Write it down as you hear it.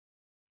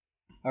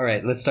All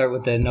right, let's start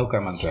with the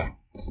Nokar mantra.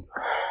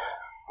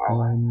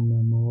 Om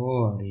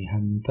Namo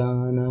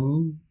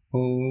Arihantanam,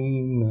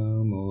 Om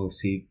Namo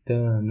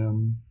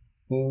Siddhanam,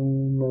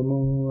 Om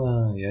Namo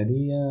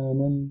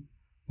Ayariyanam,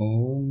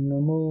 Om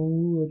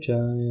Namo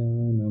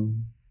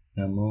Achayanam,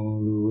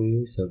 Namo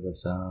Luve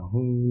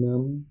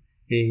Savasahunam,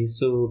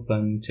 Eso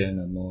Pancha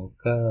Namo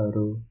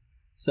Karo,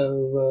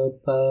 Sarva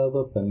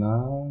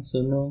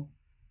Pavapanasano,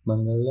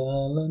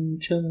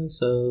 Mangalalancha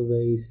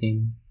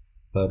Sarvaisim,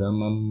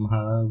 Paramam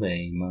Have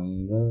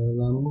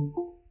Mangalam,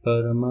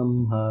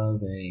 Paramam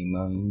Have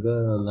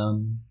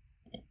Mangalam.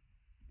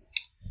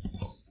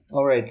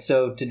 All right,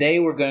 so today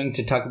we're going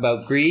to talk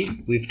about greed.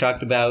 We've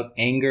talked about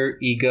anger,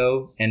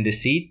 ego, and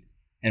deceit.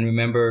 And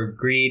remember,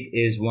 greed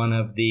is one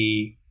of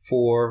the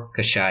 4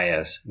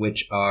 kashayas,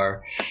 which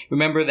are,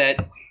 remember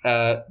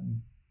that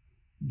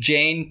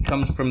Jain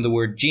comes from the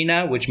word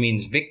Jina, which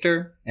means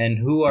victor. And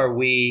who are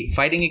we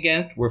fighting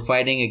against? We're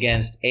fighting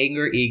against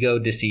anger, ego,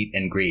 deceit,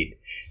 and greed.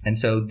 And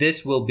so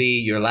this will be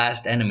your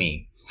last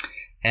enemy.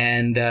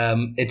 And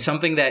it's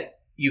something that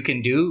you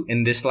can do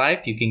in this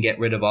life. You can get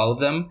rid of all of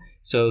them.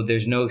 So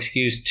there's no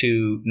excuse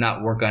to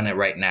not work on it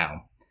right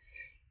now.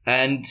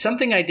 And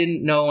something I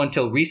didn't know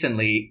until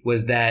recently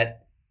was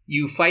that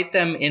you fight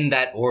them in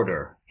that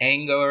order: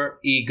 anger,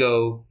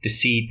 ego,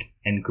 deceit,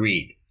 and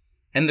greed.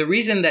 And the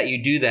reason that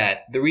you do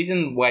that, the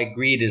reason why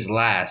greed is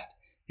last,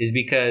 is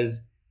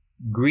because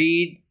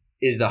greed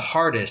is the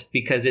hardest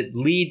because it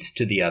leads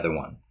to the other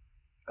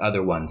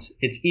ones.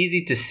 It's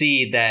easy to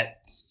see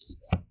that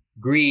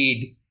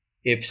greed,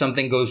 if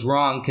something goes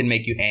wrong, can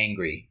make you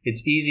angry.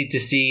 It's easy to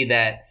see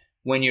that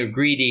when you're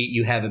greedy,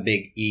 you have a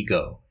big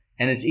ego.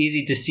 And it's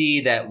easy to see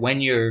that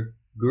when you're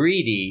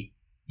greedy,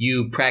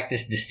 you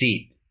practice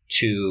deceit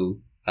to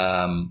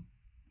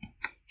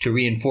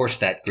reinforce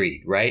that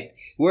greed, right?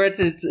 Where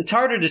it's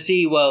harder to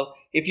see, well,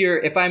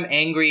 if I'm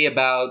angry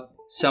about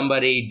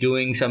somebody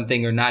doing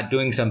something or not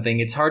doing something,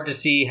 it's hard to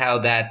see how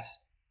that's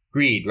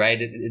greed, right?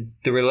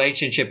 The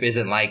relationship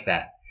isn't like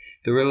that.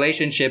 The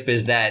relationship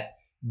is that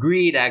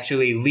greed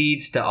actually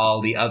leads to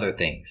all the other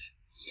things.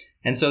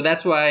 And so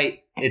that's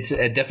why it's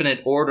a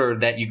definite order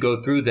that you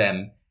go through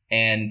them,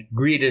 and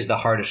greed is the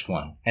hardest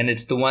one, and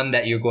it's the one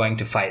that you're going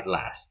to fight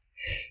last.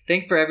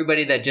 Thanks for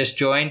everybody that just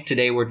joined.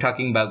 Today we're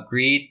talking about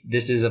greed.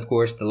 This is, of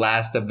course, the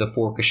last of the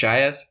 4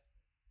 kashayas.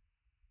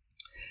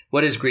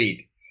 What is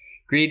greed?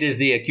 Greed is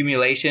the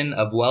accumulation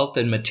of wealth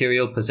and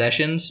material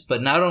possessions,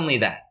 but not only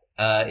that.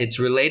 It's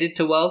related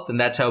to wealth, and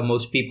that's how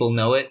most people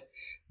know it,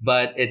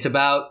 but it's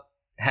about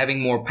having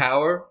more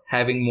power,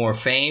 having more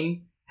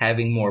fame,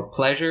 having more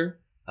pleasure,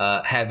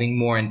 having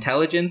more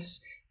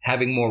intelligence,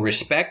 having more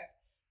respect.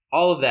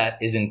 All of that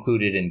is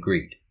included in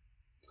greed.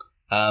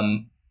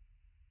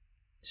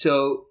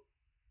 So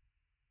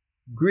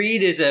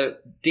greed is a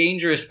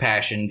dangerous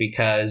passion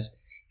because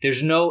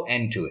there's no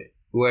end to it.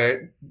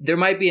 Where there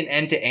might be an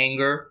end to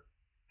anger,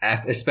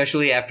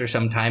 especially after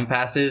some time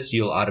passes,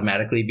 you'll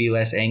automatically be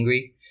less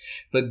angry.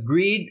 But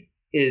greed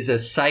is a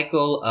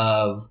cycle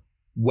of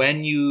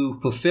when you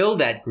fulfill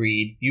that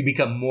greed, you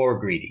become more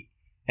greedy.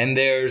 And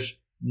there's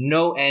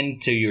no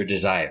end to your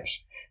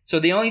desires. So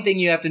the only thing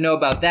you have to know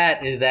about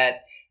that is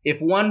that if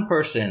one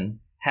person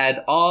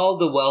had all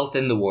the wealth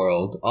in the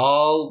world,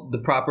 all the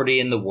property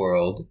in the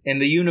world, in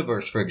the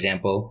universe, for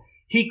example,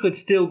 he could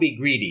still be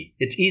greedy.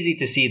 It's easy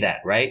to see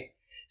that, right?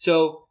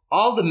 So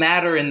all the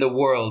matter in the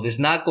world is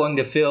not going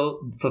to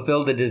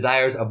fulfill the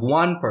desires of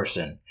one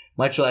person,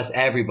 much less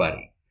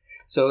everybody.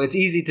 So it's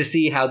easy to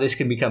see how this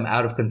can become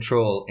out of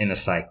control in a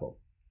cycle.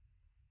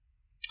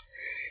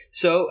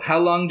 So how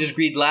long does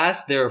greed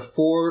last? There are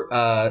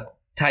 4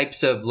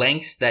 types of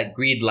lengths that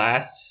greed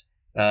lasts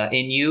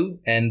in you.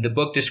 And the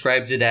book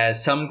describes it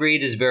as some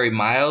greed is very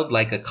mild,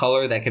 like a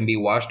color that can be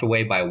washed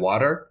away by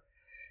water.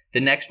 The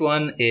next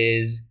one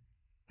is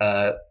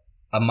a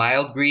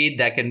mild greed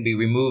that can be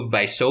removed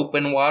by soap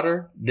and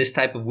water. This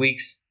type of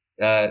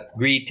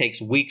greed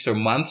takes weeks or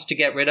months to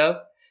get rid of.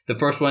 The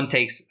first one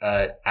takes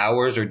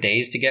hours or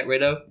days to get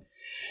rid of.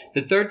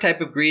 The third type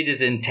of greed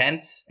is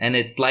intense, and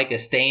it's like a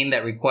stain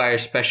that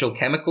requires special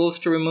chemicals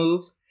to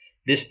remove.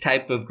 This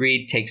type of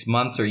greed takes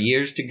months or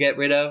years to get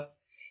rid of.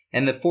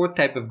 And the fourth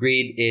type of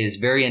greed is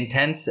very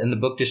intense, and the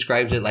book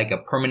describes it like a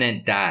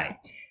permanent dye.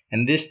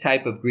 And this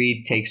type of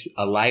greed takes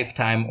a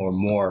lifetime or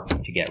more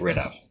to get rid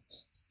of.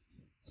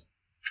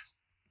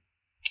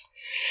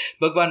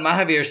 Bhagwan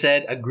Mahavir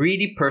said, a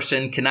greedy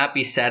person cannot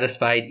be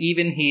satisfied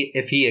even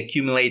if he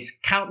accumulates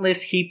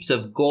countless heaps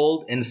of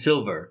gold and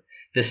silver,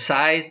 the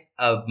size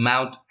of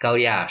Mount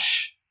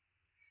Kailash.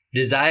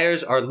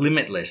 Desires are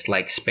limitless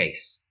like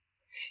space.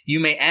 You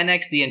may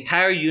annex the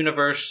entire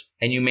universe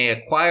and you may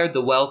acquire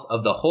the wealth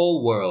of the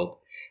whole world,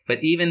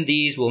 but even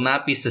these will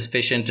not be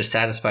sufficient to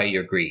satisfy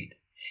your greed.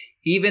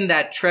 Even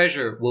that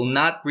treasure will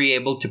not be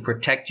able to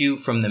protect you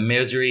from the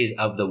miseries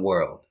of the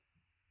world.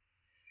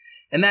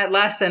 And that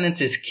last sentence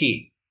is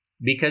key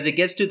because it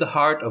gets to the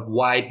heart of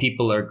why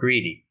people are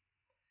greedy.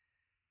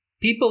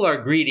 People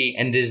are greedy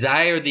and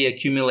desire the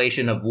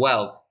accumulation of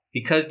wealth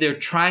because they're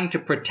trying to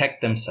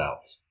protect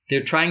themselves.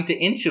 They're trying to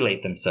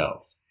insulate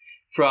themselves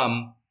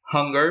from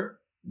hunger,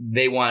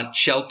 they want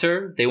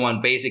shelter, they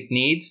want basic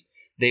needs,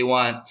 they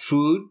want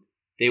food,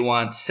 they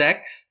want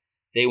sex,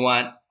 they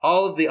want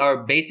all of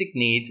our basic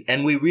needs,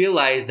 and we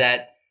realize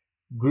that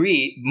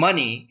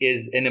money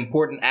is an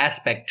important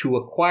aspect to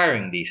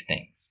acquiring these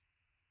things.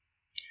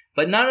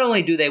 But not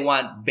only do they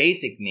want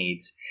basic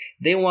needs,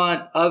 they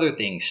want other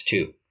things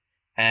too.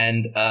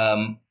 And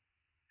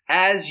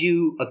as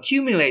you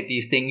accumulate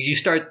these things, you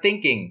start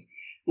thinking,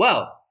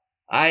 well,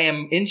 I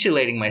am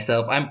insulating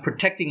myself, I'm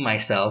protecting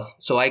myself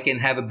so I can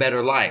have a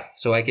better life,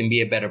 so I can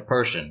be a better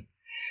person.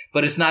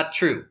 But it's not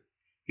true,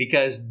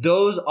 because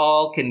those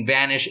all can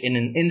vanish in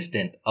an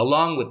instant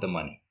along with the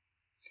money.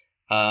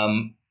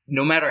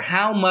 No matter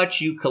how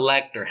much you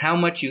collect or how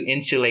much you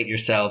insulate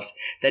yourselves,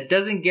 that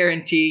doesn't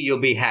guarantee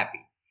you'll be happy.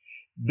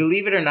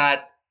 Believe it or not,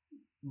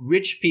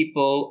 rich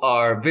people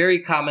are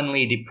very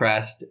commonly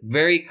depressed,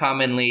 very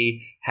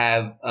commonly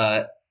have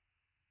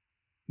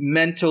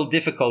mental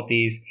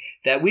difficulties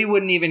that we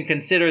wouldn't even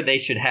consider they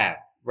should have,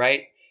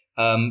 right?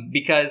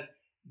 Because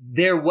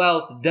their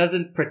wealth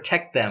doesn't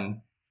protect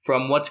them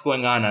from what's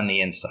going on the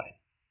inside.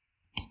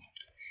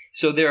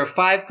 So there are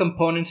 5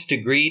 components to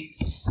greed.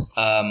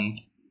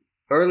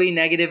 Early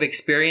negative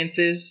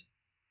experiences.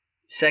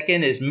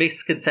 Second is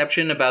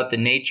misconception about the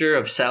nature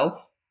of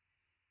self.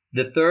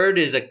 The third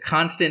is a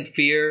constant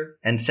fear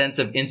and sense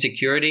of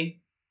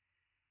insecurity.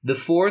 The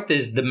fourth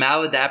is the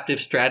maladaptive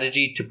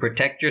strategy to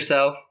protect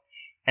yourself.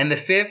 And the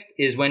fifth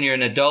is when you're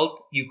an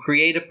adult, you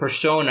create a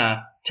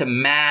persona to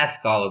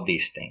mask all of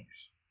these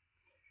things.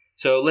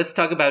 So let's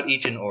talk about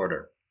each in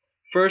order.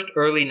 First,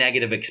 early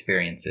negative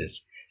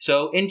experiences.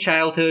 So in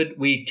childhood,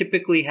 we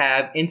typically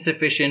have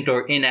insufficient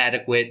or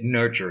inadequate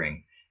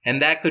nurturing.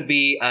 And that could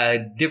be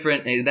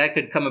that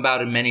could come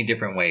about in many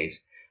different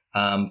ways.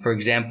 For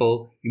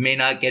example, you may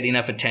not get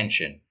enough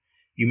attention.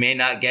 You may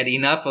not get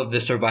enough of the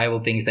survival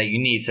things that you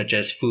need, such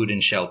as food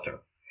and shelter.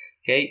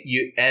 Okay,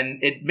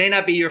 and it may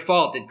not be your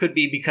fault. It could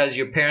be because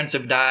your parents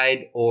have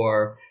died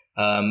or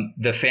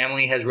the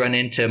family has run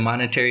into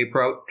monetary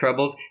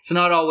troubles. It's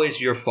not always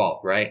your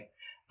fault, right?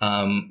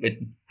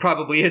 It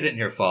probably isn't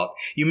your fault.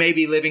 You may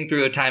be living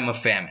through a time of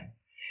famine.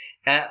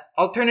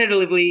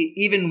 Alternatively,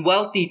 even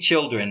wealthy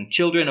children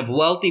of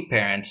wealthy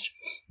parents,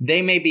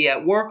 they may be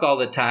at work all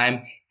the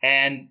time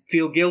and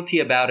feel guilty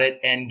about it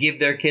and give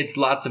their kids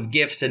lots of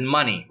gifts and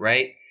money,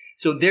 right?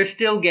 So they're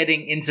still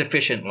getting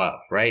insufficient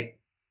love, right?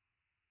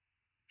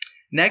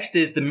 Next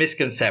is the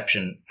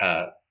misconception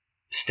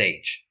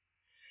stage.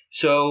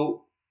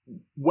 So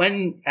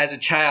when, as a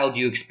child,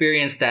 you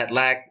experience that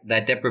lack,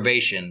 that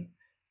deprivation,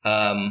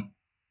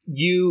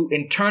 you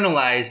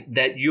internalize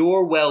that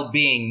your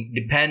well-being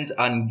depends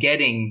on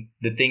getting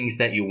the things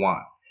that you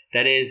want.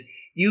 That is,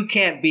 you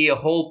can't be a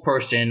whole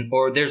person,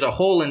 or there's a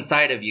hole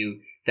inside of you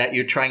that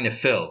you're trying to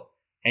fill,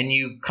 and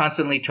you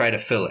constantly try to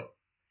fill it.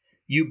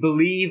 You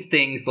believe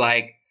things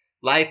like,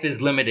 life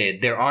is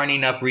limited, there aren't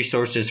enough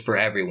resources for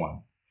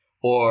everyone.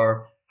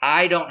 Or,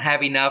 I don't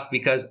have enough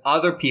because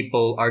other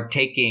people are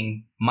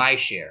taking my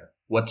share,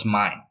 what's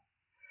mine.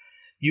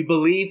 You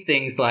believe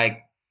things like,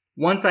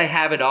 once I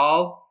have it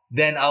all,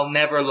 then I'll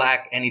never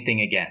lack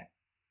anything again.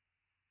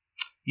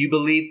 You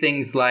believe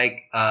things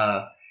like,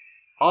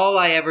 all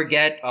I ever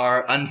get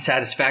are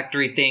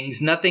unsatisfactory things,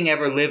 nothing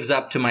ever lives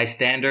up to my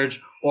standards,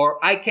 or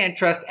I can't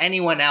trust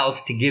anyone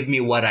else to give me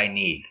what I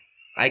need.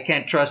 I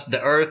can't trust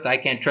the earth, I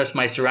can't trust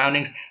my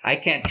surroundings, I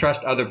can't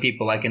trust other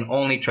people, I can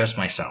only trust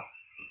myself.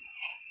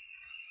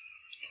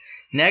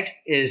 Next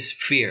is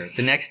fear.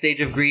 The next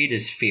stage of greed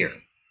is fear.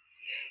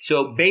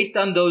 So based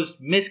on those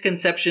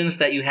misconceptions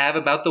that you have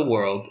about the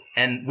world,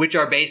 and which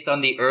are based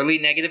on the early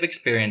negative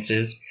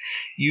experiences,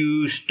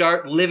 you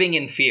start living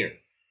in fear.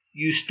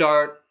 You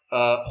start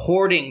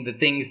hoarding the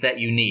things that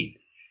you need.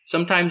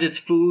 Sometimes it's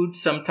food,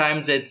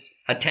 sometimes it's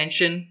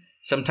attention,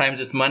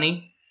 sometimes it's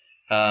money.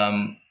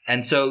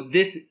 And so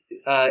this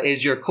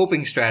is your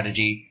coping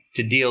strategy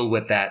to deal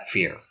with that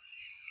fear.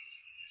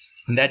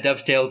 And that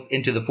dovetails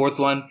into the fourth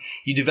one.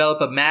 You develop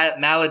a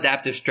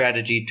maladaptive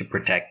strategy to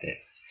protect it.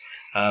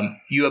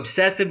 You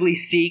obsessively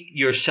seek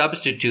your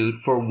substitute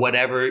for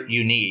whatever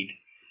you need.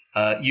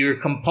 You're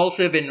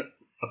compulsive in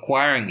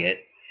acquiring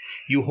it.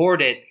 You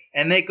hoard it.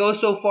 And they go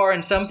so far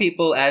in some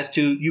people as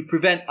to you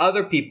prevent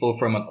other people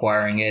from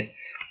acquiring it.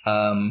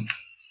 And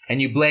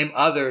you blame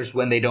others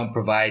when they don't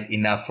provide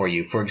enough for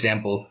you. For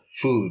example,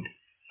 food.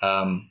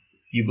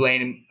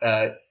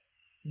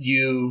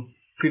 You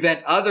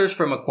prevent others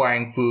from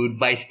acquiring food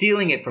by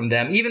stealing it from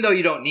them, even though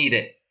you don't need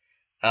it,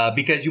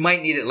 because you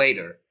might need it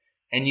later.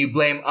 And you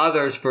blame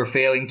others for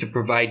failing to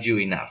provide you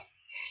enough.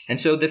 And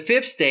so the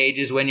fifth stage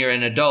is when you're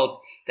an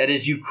adult. That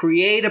is, you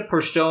create a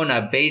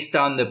persona based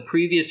on the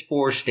previous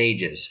 4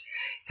 stages.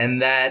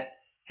 And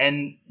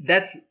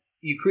that's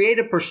you create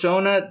a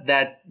persona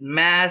that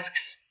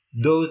masks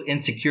those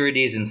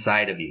insecurities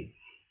inside of you.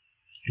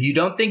 You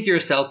don't think you're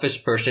a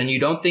selfish person. You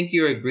don't think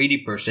you're a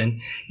greedy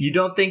person. You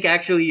don't think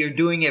actually you're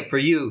doing it for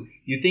you.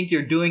 You think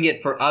you're doing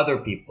it for other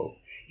people.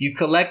 You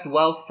collect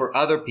wealth for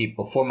other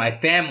people, for my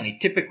family,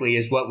 typically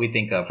is what we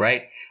think of,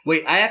 right?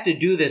 Wait, I have to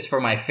do this for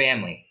my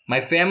family. My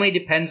family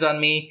depends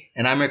on me,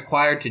 and I'm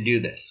required to do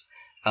this.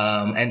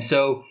 And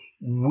so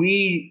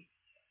we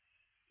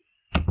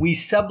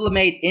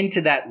sublimate into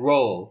that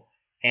role,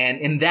 and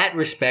in that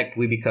respect,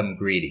 we become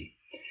greedy.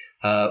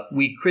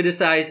 We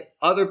criticize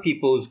other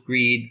people's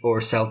greed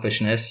or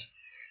selfishness,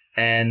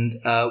 and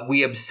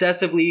we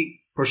obsessively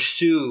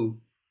pursue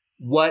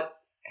what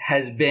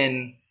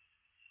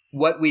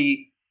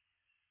we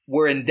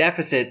were in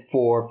deficit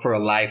for a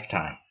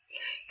lifetime.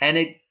 And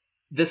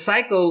the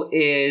cycle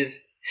is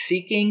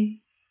seeking,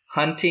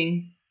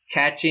 hunting,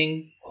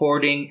 catching,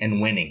 hoarding,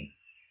 and winning.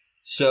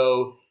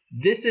 So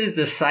this is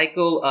the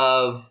cycle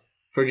of,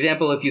 for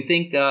example, if you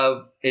think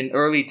of in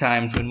early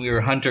times when we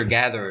were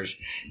hunter-gatherers,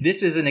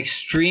 this is an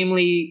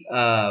extremely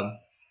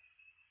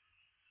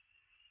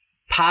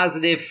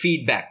positive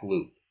feedback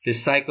loop.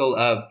 This cycle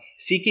of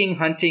seeking,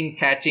 hunting,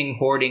 catching,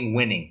 hoarding,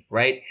 winning,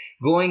 right?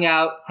 Going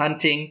out,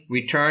 hunting,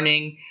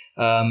 returning,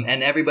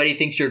 and everybody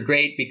thinks you're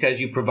great because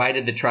you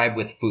provided the tribe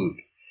with food,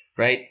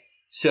 right?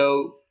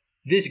 So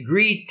this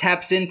greed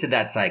taps into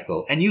that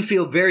cycle, and you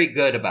feel very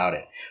good about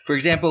it. For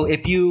example,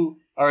 if you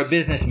are a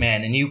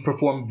businessman and you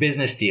perform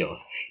business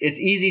deals, it's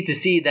easy to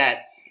see that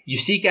you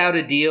seek out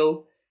a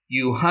deal,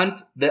 you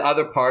hunt the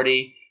other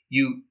party,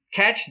 you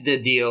catch the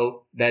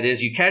deal, that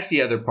is, you catch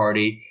the other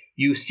party,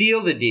 you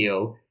steal the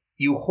deal,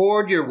 you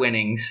hoard your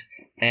winnings,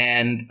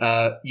 and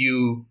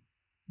you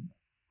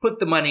put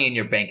the money in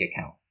your bank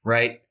account,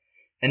 right?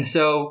 And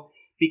so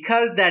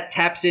because that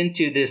taps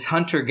into this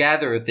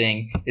hunter-gatherer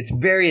thing, it's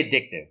very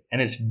addictive,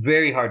 and it's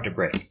very hard to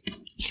break.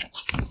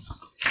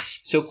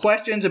 So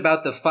questions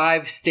about the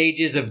 5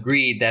 stages of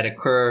greed that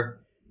occur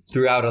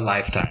throughout a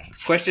lifetime.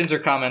 Questions or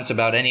comments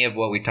about any of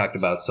what we talked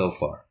about so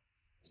far?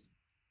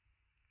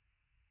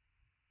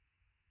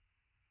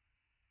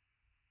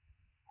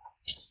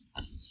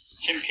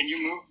 Tim, can you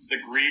move the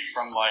greed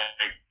from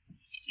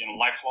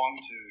lifelong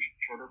to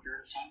shorter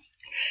period of time?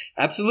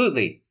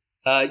 Absolutely.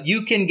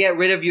 You can get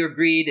rid of your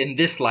greed in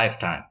this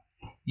lifetime.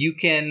 You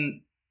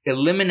can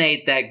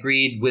eliminate that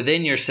greed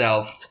within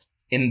yourself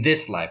in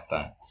this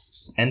lifetime.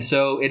 And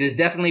so it is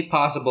definitely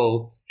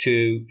possible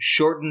to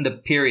shorten the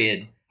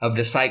period of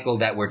the cycle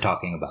that we're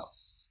talking about.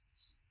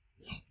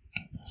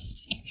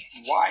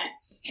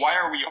 Why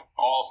are we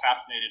all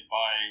fascinated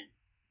by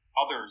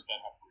others that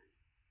have greed?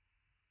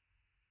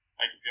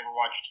 Like if you ever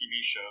watch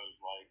TV shows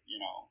like,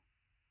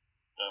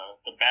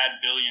 the bad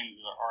billions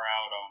that are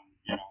out on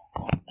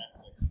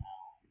Netflix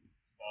now,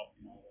 about,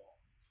 the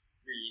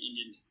 3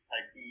 Indian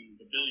tycoon,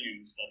 the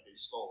billions that they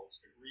stole. It's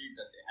the greed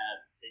that they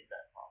had to take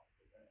that profit.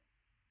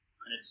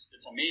 And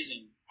it's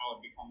amazing how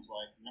it becomes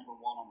like number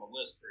 1 on the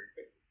list very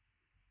quickly.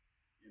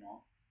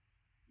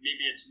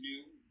 Maybe it's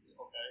new,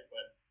 okay,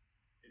 but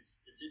it's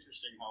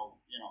interesting how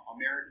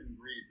American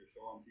Greed, the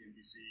show on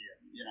CNBC,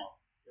 there are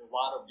a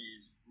lot of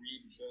these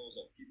greed shows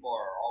that people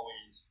are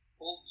always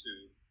pulled to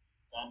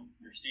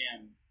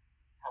understand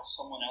how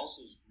someone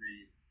else's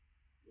greed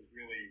was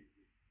really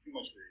too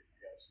much greed, I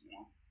guess.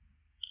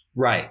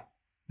 Right.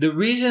 The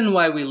reason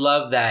why we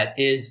love that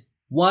is,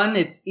 one,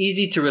 it's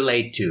easy to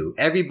relate to.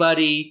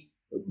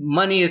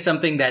 Money is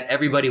something that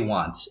everybody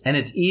wants, and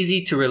it's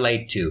easy to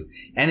relate to.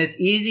 And it's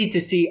easy to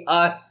see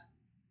us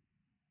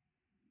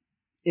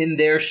in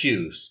their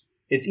shoes.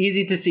 It's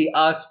easy to see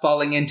us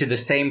falling into the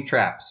same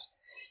traps.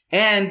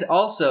 And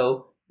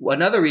also,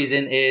 another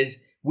reason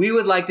is we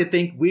would like to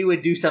think we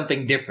would do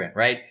something different,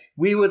 right?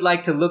 We would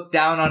like to look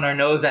down on our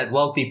nose at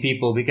wealthy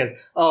people because,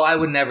 I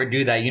would never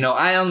do that.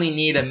 I only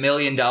need $1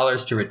 million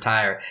to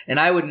retire, and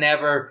I would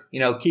never,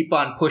 keep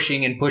on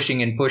pushing and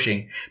pushing and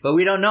pushing. But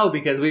we don't know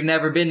because we've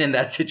never been in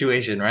that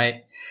situation,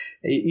 right?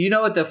 You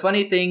know what the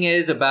funny thing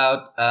is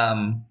about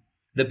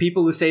the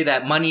people who say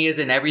that money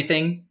isn't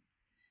everything?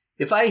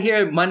 If I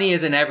hear money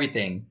isn't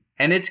everything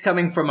and it's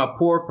coming from a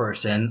poor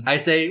person, I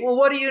say, well,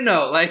 what do you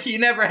know? Like, you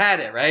never had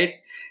it, right?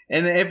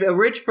 And if a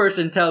rich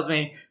person tells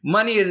me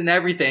money isn't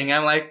everything,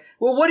 I'm like,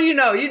 well, what do you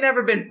know? You've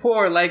never been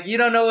poor. Like, you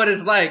don't know what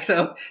it's like.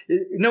 So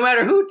no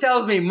matter who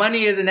tells me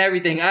money isn't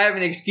everything, I have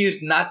an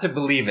excuse not to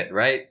believe it,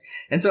 right?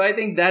 And so I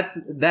think that's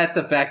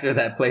a factor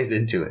that plays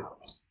into it.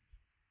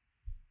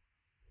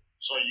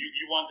 So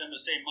you want them to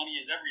say money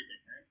is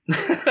everything,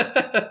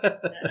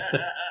 right?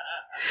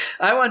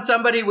 I want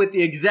somebody with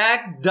the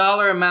exact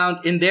dollar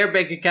amount in their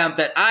bank account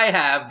that I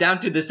have, down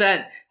to the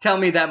cent, tell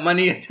me that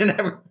money isn't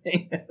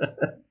everything.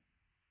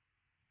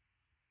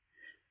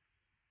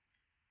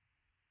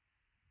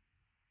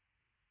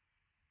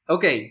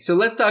 Okay, so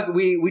let's talk.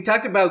 We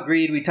talked about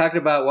greed. We talked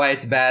about why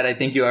it's bad. I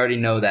think you already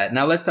know that.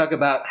 Now let's talk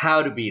about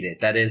how to beat it.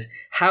 That is,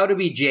 how to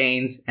be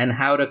Jains and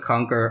how to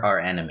conquer our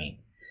enemy.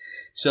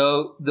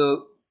 So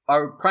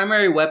our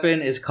primary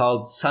weapon is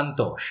called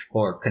santosh,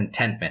 or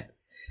contentment.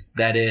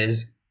 That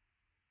is,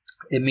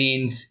 it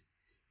means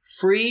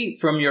free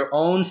your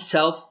own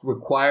self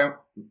from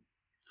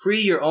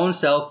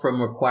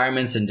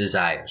requirements and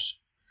desires.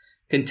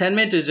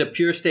 Contentment is a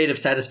pure state of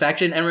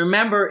satisfaction, and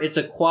remember, it's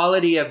a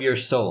quality of your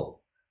soul.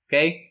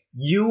 Okay?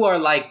 You are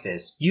like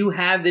this. You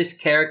have this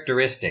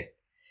characteristic.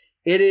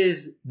 It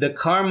is the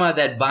karma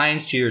that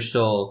binds to your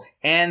soul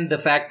and the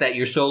fact that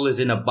your soul is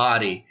in a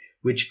body,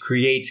 which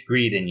creates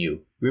greed in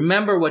you.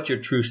 Remember what your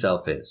true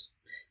self is.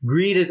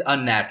 Greed is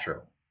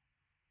unnatural.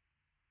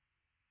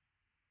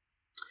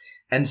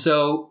 And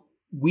so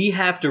we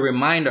have to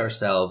remind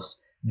ourselves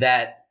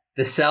that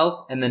the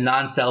self and the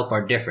non-self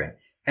are different.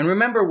 And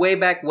remember way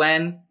back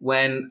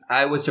when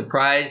I was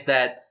surprised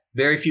that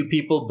very few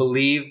people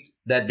believed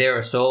that they're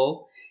a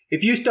soul.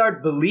 If you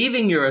start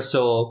believing you're a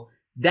soul,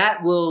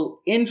 that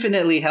will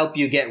infinitely help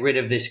you get rid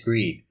of this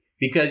greed,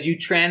 because you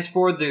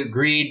transfer the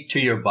greed to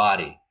your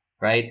body,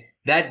 right?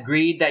 That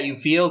greed that you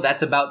feel,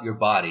 that's about your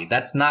body.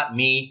 That's not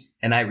me,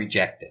 and I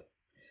reject it.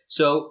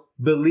 So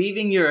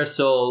believing you're a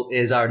soul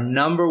is our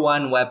number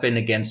one weapon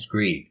against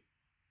greed.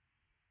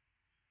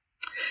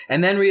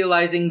 And then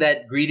realizing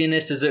that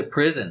greediness is a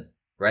prison,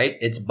 right?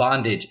 It's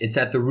bondage. It's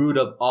at the root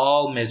of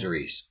all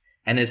miseries.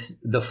 And it's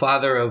the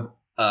father of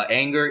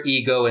anger,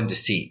 ego, and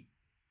deceit.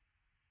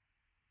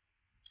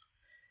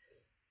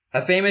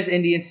 A famous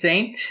Indian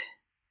saint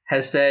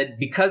has said,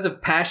 because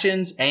of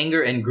passions,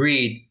 anger, and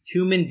greed,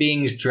 human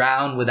beings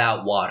drown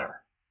without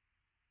water.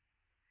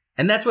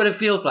 And that's what it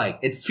feels like.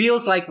 It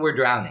feels like we're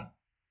drowning.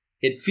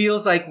 It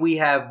feels like we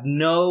have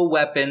no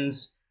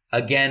weapons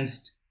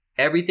against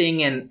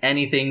everything and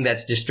anything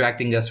that's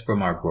distracting us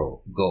from our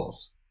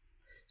goals.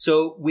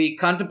 So we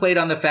contemplate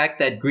on the fact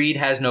that greed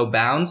has no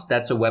bounds.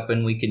 That's a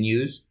weapon we can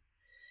use.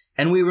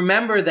 And we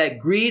remember that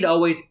greed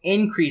always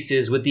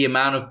increases with the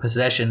amount of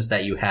possessions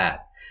that you have.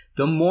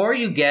 The more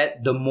you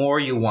get, the more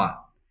you want.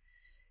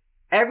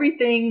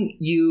 Everything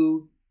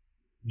you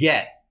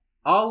get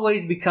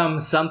always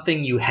becomes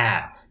something you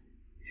have.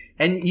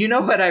 And you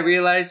know what I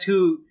realized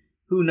who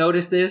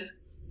noticed this?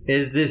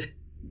 Is this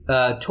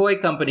toy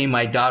company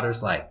my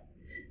daughters like.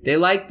 They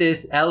like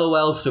this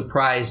LOL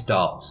surprise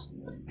dolls.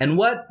 And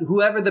what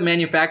whoever the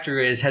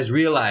manufacturer is has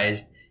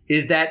realized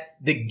is that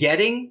the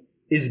getting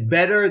is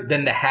better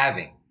than the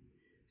having.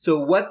 So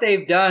what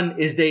they've done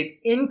is they've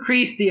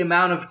increased the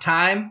amount of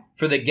time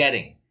for the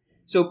getting.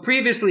 So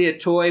previously a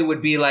toy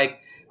would be like,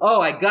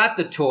 oh, I got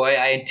the toy,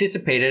 I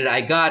anticipated it,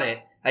 I got it,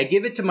 I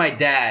give it to my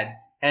dad,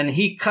 and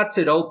he cuts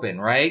it open,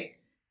 right?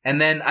 And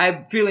then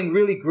I'm feeling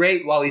really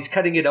great while he's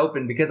cutting it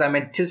open because I'm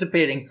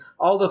anticipating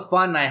all the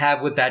fun I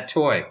have with that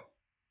toy.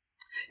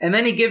 And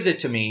then he gives it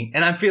to me,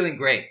 and I'm feeling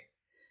great.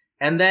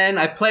 And then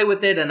I play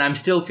with it, and I'm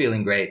still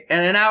feeling great.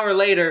 And an hour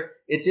later,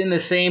 it's in the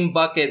same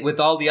bucket with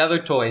all the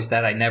other toys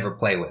that I never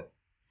play with.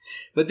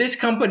 But this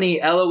company,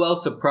 LOL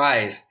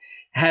Surprise,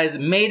 has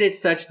made it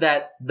such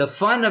that the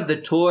fun of the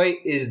toy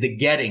is the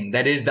getting,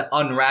 that is the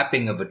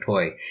unwrapping of a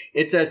toy.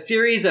 It's a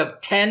series of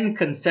 10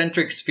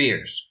 concentric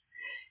spheres.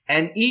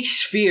 And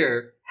each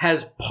sphere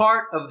has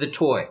part of the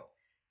toy.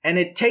 And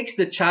it takes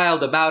the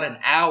child about an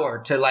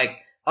hour to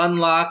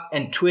unlock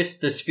and twist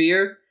the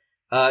sphere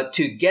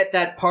to get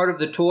that part of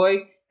the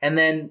toy and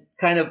then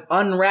kind of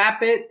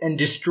unwrap it and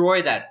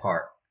destroy that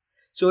part.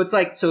 So it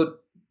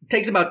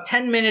takes about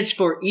 10 minutes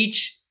for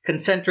each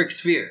concentric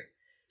sphere.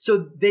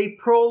 So they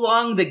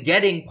prolong the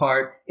getting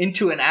part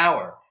into an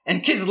hour.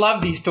 And kids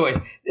love these toys.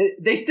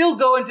 They still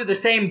go into the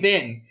same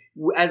bin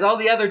as all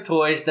the other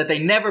toys that they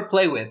never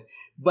play with.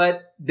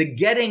 But the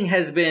getting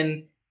has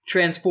been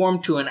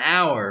transformed to an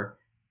hour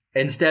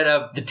instead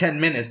of the 10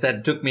 minutes that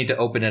it took me to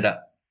open it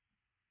up.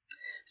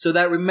 So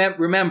that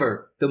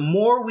remember, the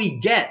more we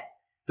get,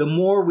 the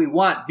more we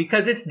want,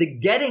 because it's the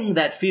getting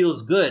that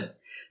feels good.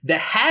 The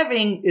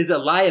having is a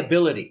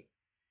liability.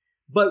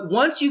 But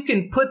once you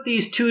can put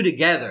these two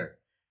together,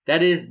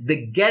 that is, the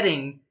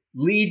getting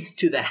leads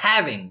to the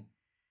having,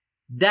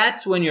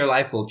 that's when your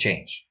life will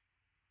change.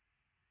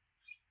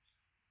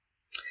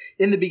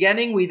 In the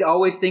beginning, we'd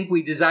always think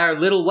we desire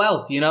little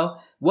wealth,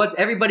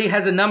 everybody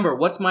has a number.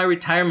 What's my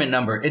retirement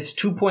number? It's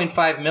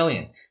 2.5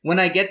 million. When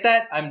I get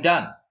that, I'm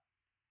done.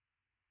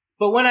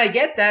 But when I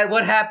get that,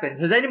 what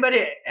happens? Has anybody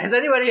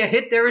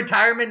hit their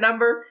retirement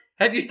number?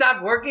 Have you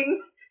stopped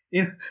working?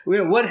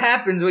 What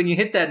happens when you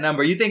hit that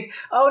number? You think,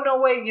 oh, no,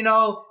 wait,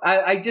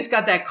 I just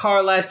got that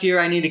car last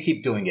year. I need to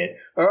keep doing it.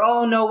 Or,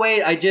 oh, no,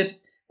 wait,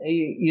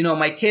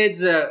 my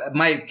kids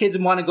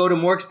want to go to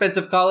more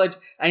expensive college.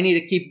 I need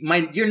to keep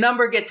your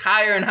number gets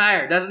higher and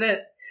higher, doesn't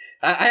it?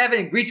 I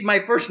haven't reached my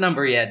first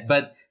number yet,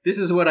 but this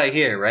is what I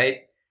hear,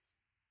 right?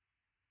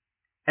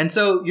 And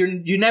so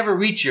you never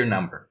reach your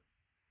number.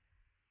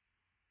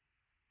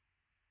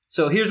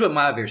 So here's what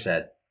Mahavir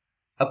said.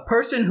 A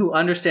person who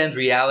understands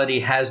reality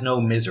has no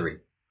misery.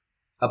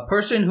 A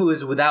person who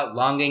is without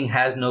longing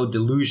has no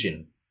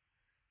delusion.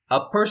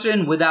 A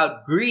person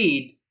without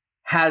greed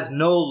has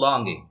no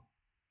longing.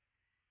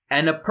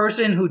 And a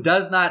person who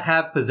does not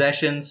have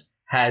possessions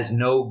has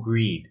no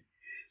greed.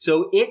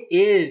 So it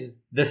is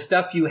the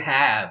stuff you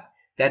have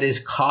that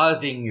is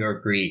causing your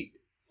greed.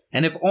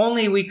 And if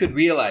only we could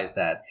realize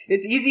that.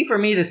 It's easy for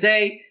me to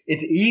say,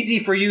 it's easy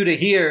for you to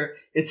hear.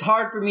 It's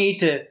hard for me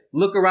to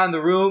look around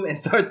the room and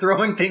start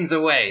throwing things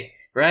away,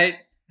 right?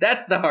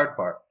 That's the hard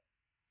part.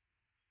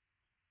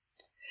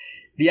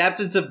 The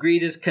absence of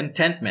greed is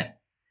contentment.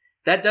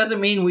 That doesn't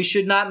mean we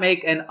should not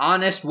make an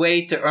honest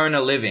way to earn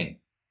a living.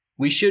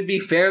 We should be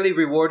fairly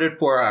rewarded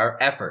for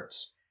our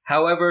efforts.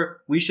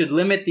 However, we should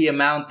limit the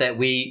amount that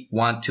we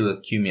want to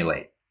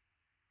accumulate.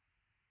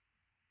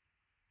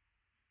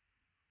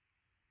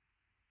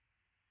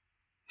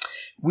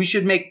 We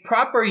should make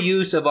proper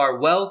use of our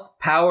wealth,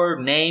 power,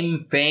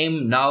 name,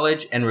 fame,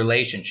 knowledge, and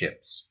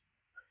relationships.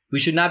 We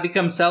should not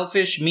become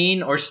selfish,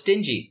 mean, or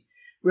stingy.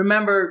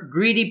 Remember,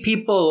 greedy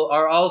people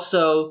are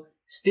also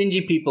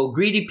stingy people.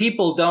 Greedy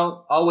people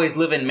don't always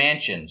live in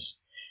mansions.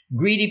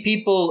 Greedy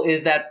people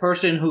is that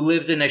person who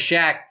lives in a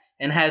shack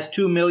and has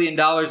 $2 million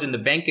in the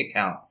bank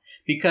account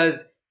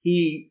because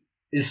he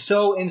is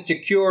so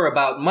insecure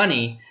about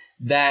money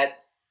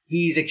that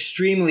he's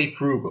extremely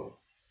frugal.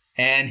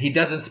 And he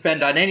doesn't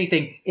spend on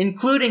anything,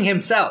 including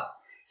himself.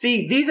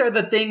 See, these are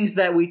the things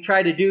that we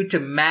try to do to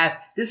math.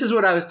 This is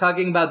what I was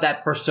talking about,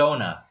 that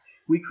persona.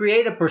 We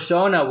create a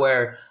persona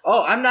where,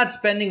 oh, I'm not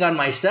spending on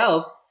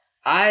myself.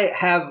 I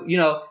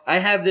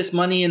have this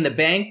money in the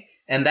bank,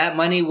 and that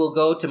money will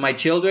go to my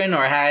children,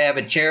 or I have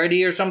a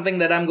charity or something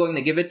that I'm going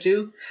to give it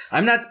to.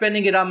 I'm not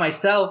spending it on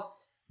myself.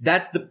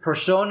 That's the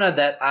persona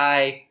that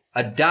I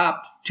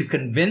adopt to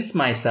convince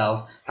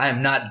myself I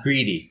am not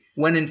greedy.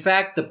 When in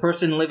fact, the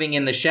person living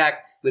in the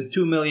shack with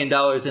 $2 million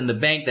in the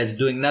bank that's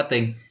doing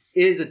nothing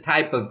is a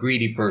type of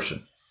greedy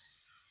person.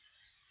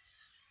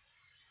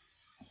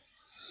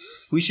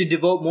 We should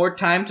devote more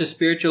time to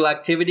spiritual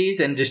activities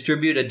and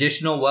distribute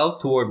additional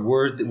wealth toward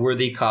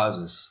worthy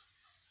causes.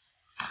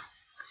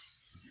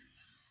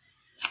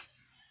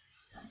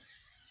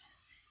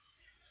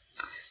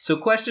 So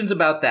questions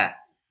about that?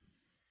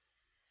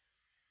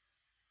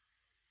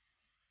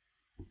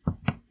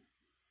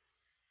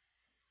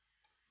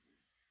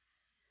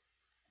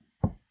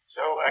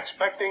 So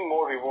expecting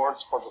more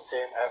rewards for the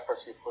same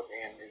efforts you put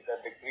in, is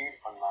that the greed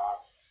or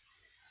not?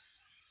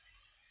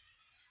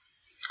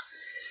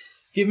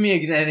 Give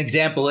me an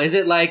example. Is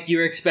it like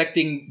you're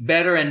expecting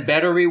better and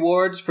better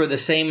rewards for the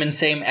same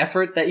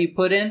effort that you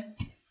put in?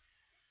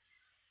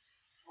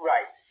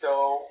 Right.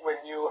 So when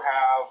you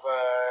have,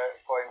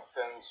 for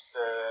instance,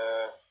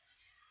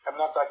 I'm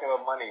not talking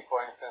about money.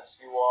 For instance,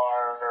 you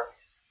are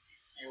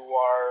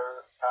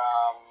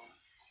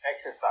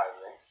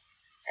exercising,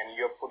 and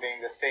you're putting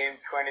the same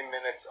 20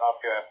 minutes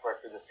of your effort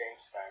to the same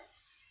strength,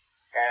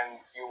 and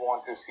you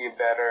want to see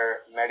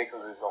better medical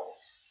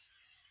results.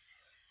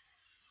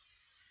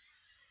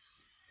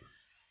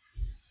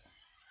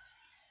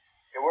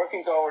 You're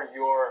working toward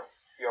your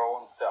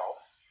own self,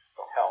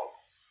 your health,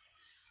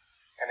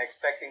 and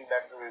expecting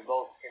better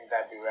results in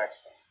that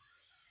direction.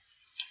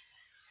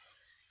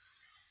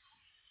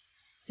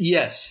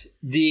 Yes,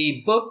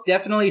 the book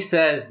definitely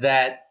says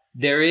that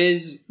there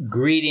is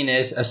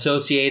greediness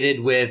associated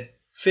with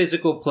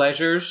physical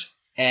pleasures,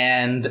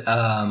 and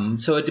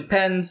so it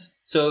depends.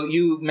 So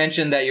you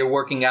mentioned that you're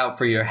working out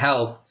for your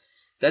health.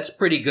 That's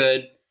pretty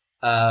good,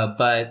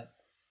 but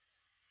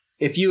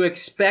if you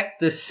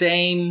expect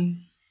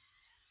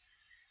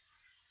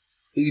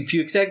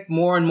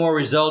more and more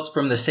results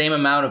from the same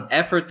amount of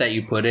effort that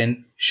you put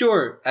in,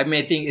 sure, I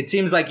think it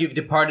seems like you've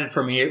departed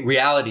from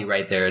reality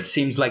right there. It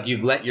seems like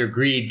you've let your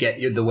greed get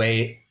in the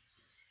way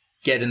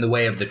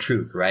of the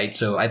truth, right?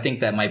 So I think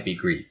that might be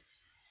greed.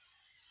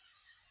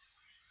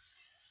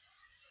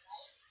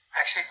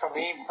 Actually, for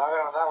me, other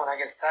than that, when I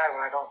get sad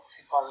when I don't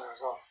see positive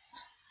results.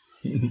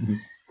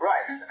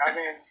 Right. I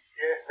mean,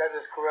 that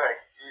is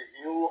correct.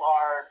 You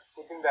are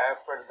putting the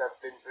effort that's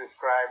been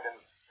prescribed and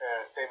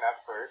same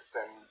efforts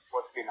and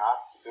what's been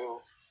asked to do.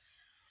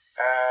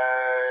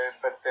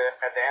 But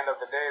at the end of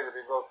the day, the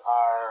results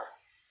are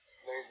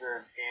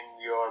measured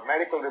in your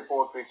medical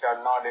reports, which are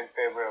not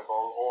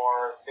favorable,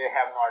 or they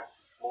have not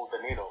moved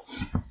the needles.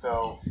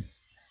 So,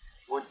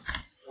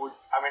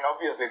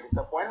 obviously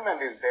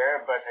disappointment is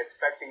there, but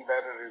expecting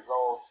better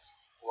results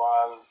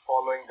while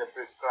following the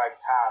prescribed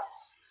path,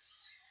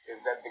 is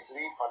that the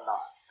greed or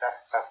not?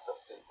 That's the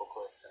simple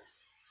question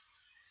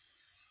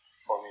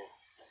for me.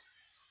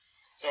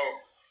 So,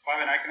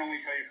 Pavan, I can only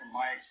tell you from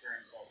my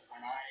experience that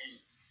when I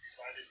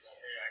decided that,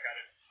 hey,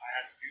 I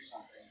had to do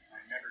something, and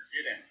I never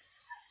did it,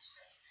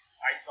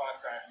 I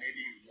thought that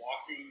maybe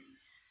walking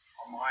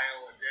a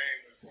mile a day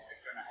was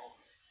going to help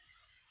me.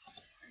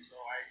 And so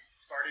I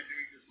started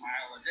doing this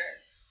mile a day.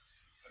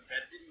 But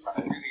that didn't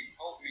really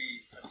help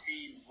me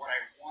attain what I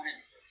wanted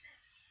to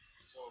attain.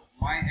 So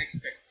my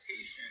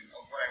expectation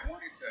of what I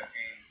wanted to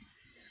attain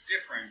was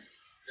different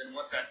than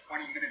what that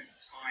 20 minutes of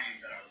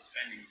time that I was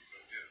spending to go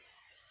do.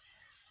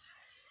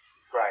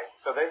 Right.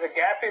 So there's a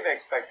gap in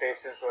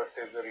expectations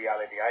versus the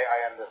reality.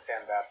 I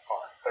understand that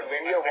part. But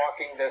when you're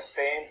walking the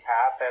same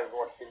path as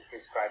what's been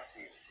prescribed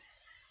to you,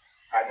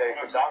 either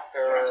it's a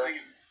doctor...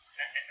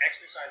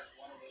 Exercise is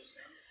one of those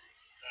things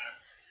that,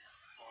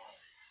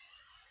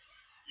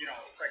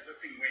 it's like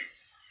lifting weights.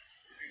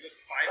 If you lift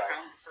 5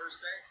 pounds the first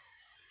day,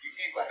 you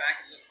can't go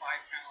back and lift 5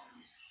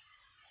 pounds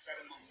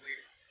 7 months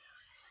later.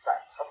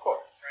 Right, of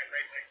course. Right.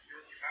 Like you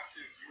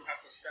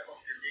have to step up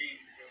your game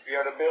to go. You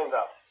have to build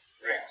up.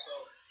 Right. Yeah. So,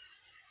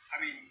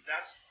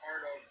 that's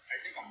part of, I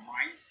think, a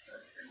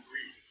mindset and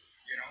greed.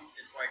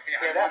 It's like,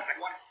 hey, I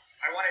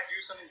want to do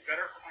something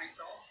better for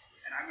myself,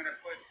 and I'm going to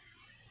put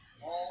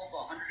all of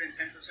 110%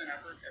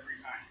 effort every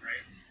time,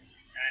 right?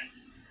 And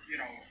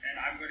and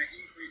I'm going to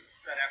increase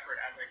that effort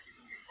as I keep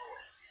moving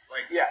forward.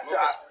 Like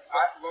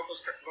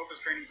Locus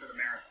training for the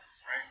marathon,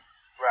 right?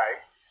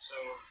 Right. So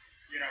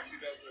she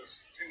does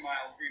this 2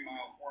 mile, 3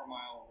 mile, 4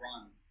 mile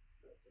run.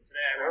 So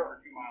today I ran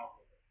for 2 miles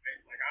with her, right?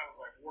 Like I was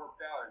like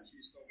warped out, and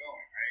she's still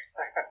going, right?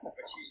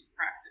 But she's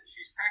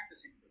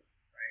practicing for that,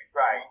 right?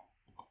 Right.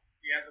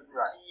 He has a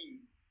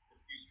routine that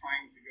he's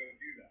trying to go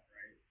do that,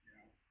 right?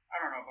 I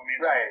don't know if I'm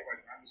answering the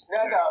question. I'm just,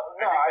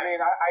 No. I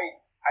mean,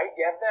 I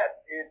get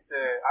that. It's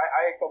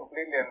I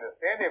completely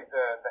understand if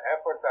the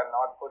efforts are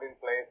not put in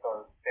place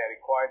or they're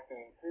required to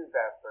increase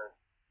the effort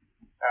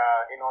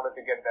in order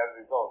to get better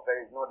results. There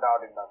is no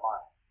doubt in my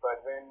mind. But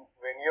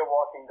when you're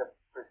walking the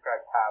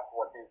prescribed path,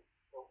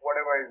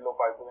 whatever is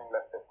Lopa doing,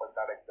 let's say for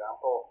that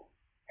example,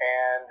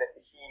 and if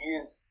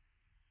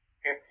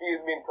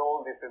he's been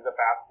told this is the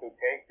path to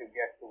take to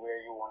get to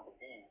where you want to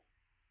be,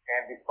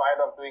 and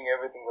despite of doing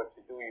everything what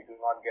you do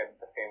not get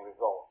the same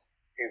results.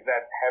 Is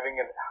that having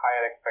a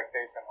higher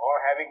expectation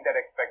or having that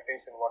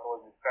expectation what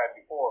was described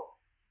before?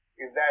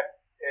 Is that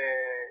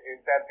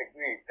the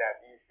greed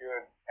that you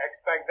should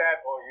expect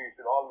that, or you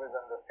should always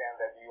understand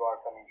that you are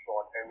coming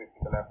short every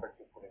single effort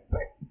you put in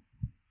place?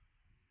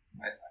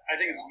 I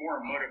think it's more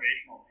a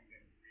motivational thing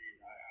than greed.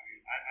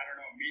 I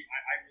don't know.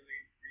 I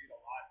really greed a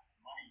lot of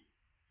money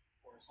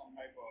for some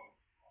type of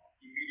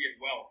immediate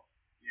wealth,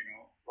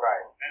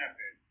 right, or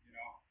benefit,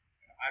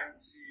 I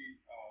don't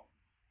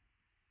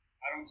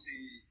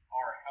see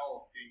our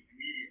health being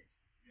immediate.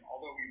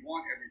 Although we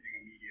want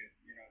everything immediate,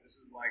 this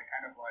is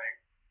kind of like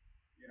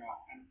an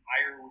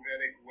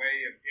Ayurvedic way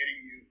of getting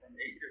you from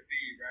A to B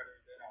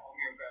rather than a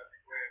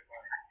homeopathic way of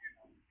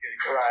getting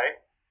you. Right.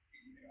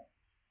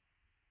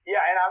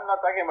 Yeah, and I'm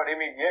not talking about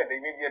immediate.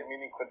 Immediate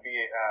meaning could be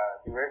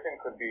duration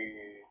could be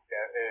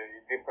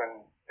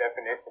different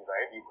definitions,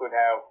 right? You could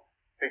have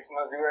 6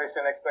 months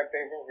duration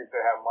expectations. You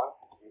could have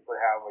months. You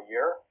could have a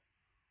year.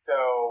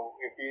 So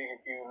if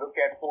you look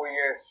at 4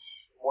 years,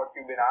 what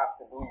you've been asked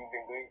to do, you've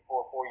been doing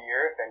for 4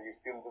 years, and you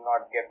still do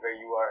not get where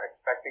you are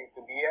expecting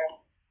to be at,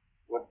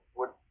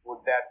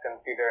 would that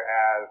consider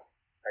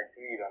as a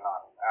greed or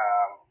not?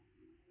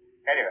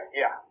 Anyway,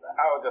 yeah,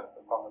 I was just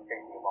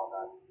thinking about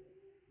that.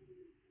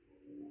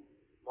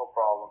 No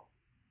problem.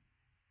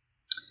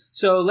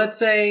 So let's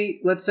say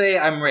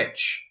I'm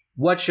rich.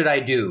 What should I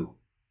do?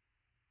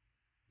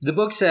 The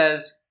book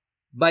says,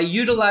 by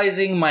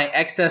utilizing my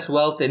excess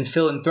wealth in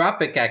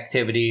philanthropic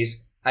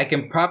activities, I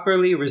can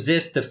properly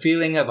resist the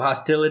feeling of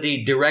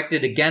hostility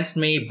directed against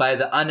me by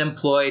the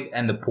unemployed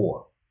and the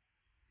poor.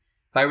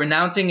 By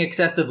renouncing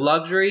excessive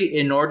luxury,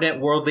 inordinate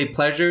worldly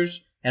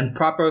pleasures, and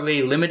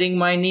properly limiting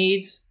my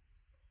needs,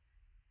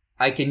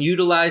 I can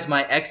utilize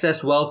my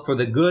excess wealth for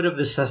the good of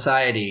the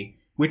society,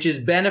 which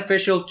is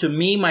beneficial to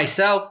me,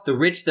 myself, the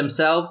rich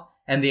themselves,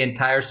 and the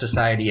entire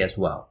society as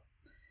well.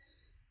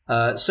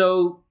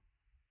 So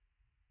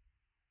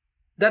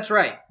that's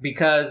right,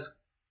 because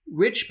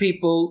rich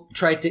people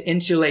try to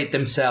insulate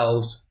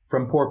themselves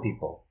from poor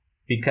people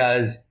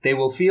because they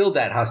will feel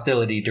that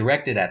hostility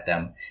directed at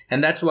them.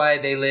 And that's why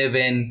they live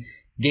in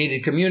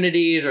gated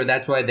communities, or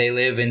that's why they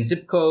live in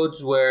zip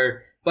codes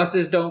where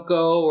buses don't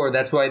go, or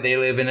that's why they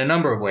live in a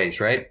number of ways,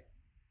 right?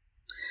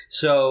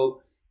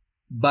 So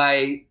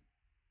by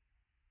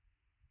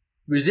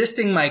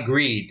resisting my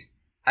greed,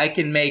 I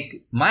can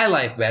make my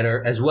life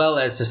better as well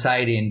as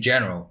society in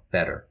general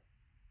better.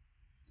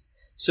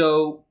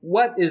 So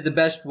what is the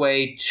best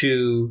way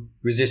to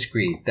resist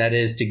greed? That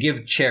is to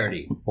give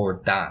charity,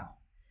 or dan.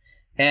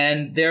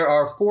 And there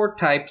are 4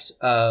 types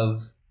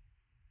of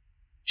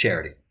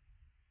charity.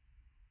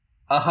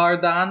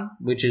 Ahar dan,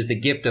 which is the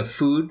gift of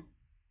food.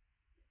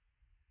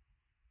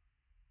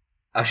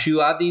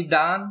 Ashuadi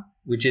dan,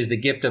 which is the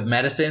gift of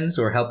medicines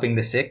or helping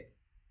the sick.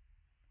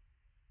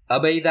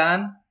 Abhay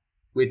dan,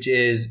 which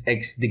is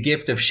the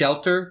gift of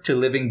shelter to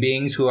living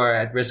beings who are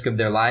at risk of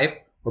their life,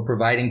 or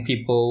providing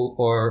people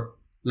or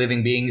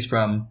living beings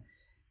from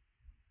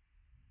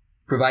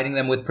providing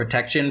them with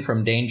protection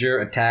from danger,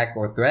 attack,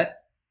 or threat.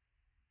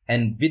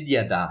 And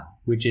Vidyadan,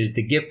 which is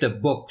the gift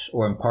of books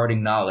or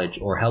imparting knowledge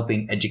or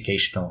helping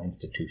educational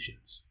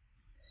institutions.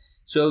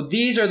 So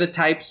these are the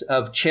types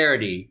of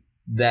charity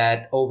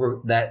that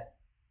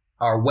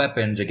are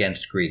weapons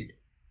against greed.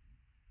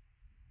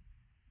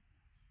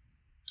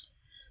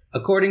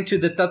 According to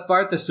the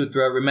Tattvartha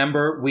Sutra,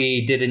 remember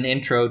we did an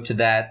intro to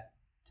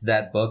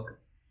that book.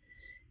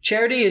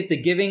 Charity is the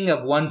giving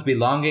of one's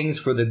belongings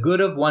for the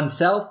good of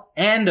oneself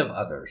and of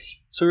others.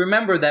 So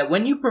remember that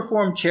when you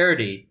perform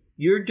charity,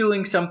 you're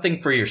doing something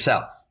for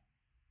yourself.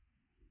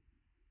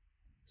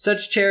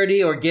 Such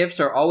charity or gifts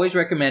are always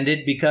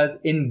recommended because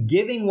in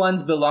giving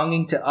one's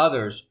belonging to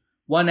others,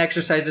 one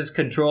exercises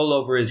control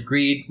over his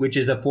greed, which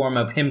is a form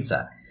of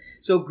himsa.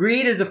 So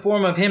greed is a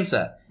form of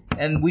himsa.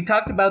 And we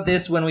talked about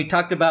this when we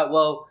talked about,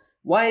 well,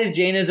 why is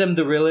Jainism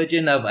the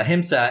religion of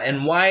ahimsa,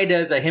 and why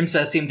does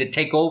ahimsa seem to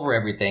take over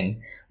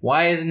everything?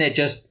 Why isn't it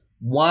just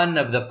one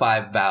of the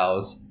 5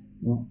 vows,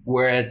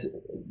 whereas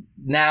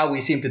now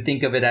we seem to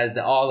think of it as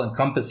the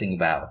all-encompassing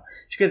vow?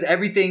 because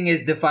everything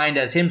is defined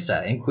as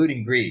himsa,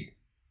 including greed.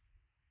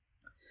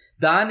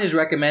 Dan is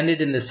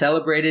recommended in the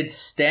celebrated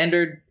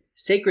standard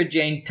sacred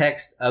Jain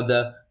text of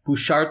the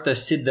Pushartha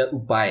Siddha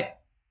Upaya,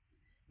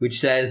 which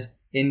says,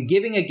 in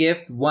giving a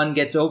gift, one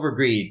gets over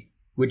greed,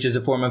 which is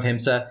a form of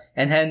himsa,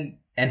 and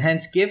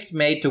hence gifts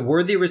made to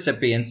worthy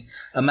recipients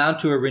amount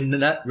to a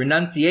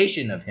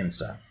renunciation of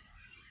himsa.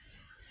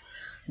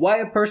 Why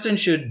a person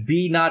should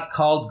be not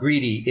called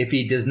greedy if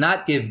he does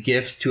not give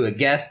gifts to a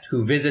guest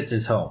who visits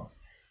his home.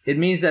 It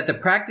means that the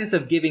practice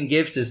of giving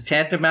gifts is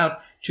tantamount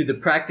to the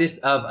practice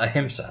of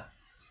ahimsa.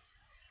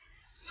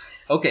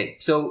 Okay,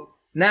 so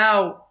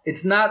now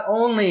it's not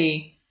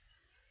only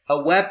a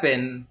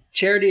weapon,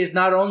 charity is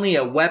not only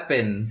a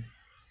weapon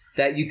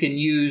that you can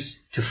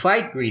use to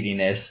fight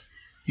greediness,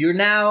 you're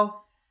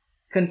now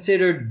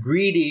considered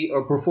greedy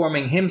or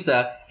performing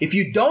himsa if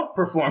you don't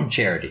perform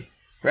charity,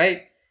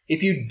 right?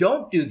 If you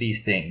don't do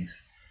these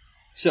things.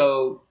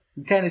 So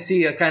you kind of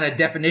see a kind of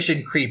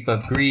definition creep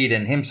of greed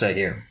and himsa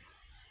here.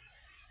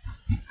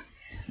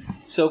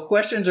 So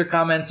questions or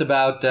comments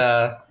about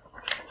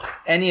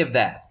any of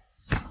that?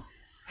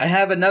 I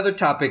have another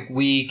topic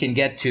we can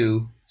get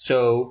to.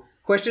 So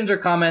questions or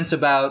comments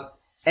about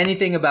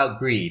anything about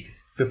greed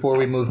before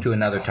we move to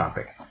another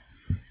topic?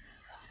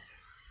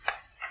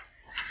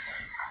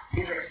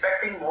 He's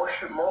expecting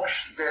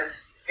moksha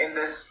this in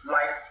this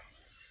life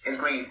is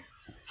greed.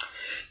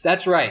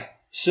 That's right.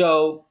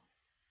 So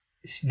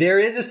there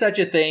is such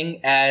a thing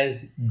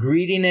as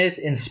greediness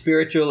in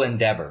spiritual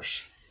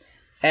endeavors.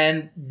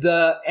 And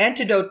the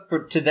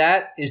antidote to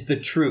that is the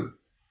truth.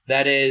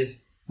 That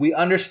is, we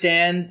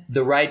understand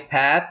the right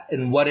path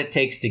and what it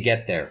takes to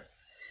get there.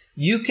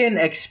 You can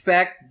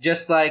expect,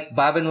 just like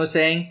Bhavin was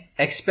saying,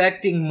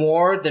 expecting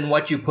more than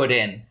what you put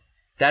in.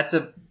 That's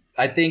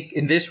I think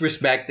in this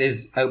respect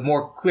is a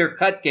more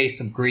clear-cut case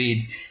of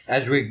greed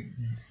as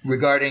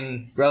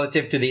regarding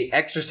relative to the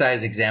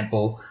exercise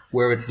example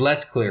where it's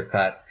less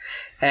clear-cut.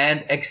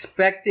 And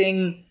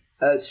expecting,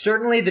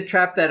 certainly the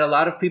trap that a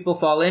lot of people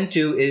fall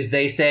into is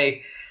they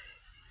say,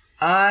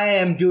 I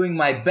am doing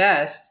my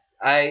best.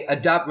 I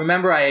adopt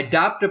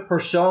a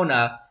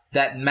persona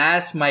that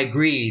masks my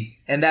greed.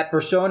 And that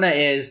persona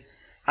is,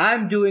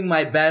 I'm doing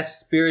my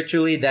best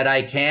spiritually that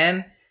I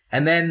can.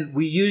 And then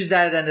we use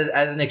that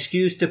as an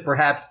excuse to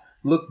perhaps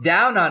look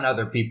down on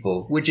other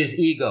people, which is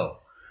ego.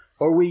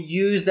 Or we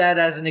use that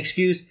as an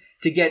excuse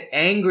to get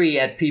angry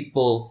at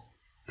people,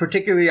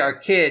 particularly our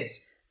kids,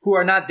 who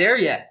are not there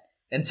yet.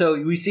 And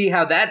so we see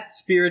how that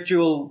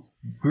spiritual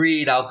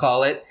greed, I'll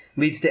call it,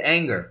 leads to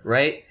anger,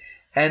 right?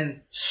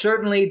 And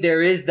certainly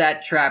there is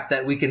that trap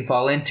that we can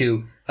fall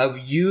into of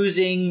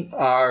using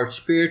our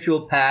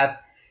spiritual path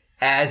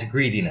as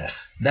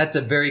greediness. That's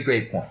a very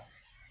great point.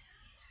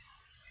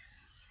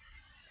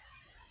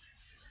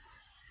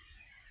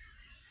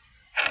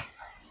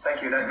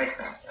 Thank you, that makes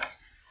sense. Yeah.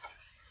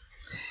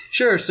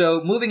 Sure,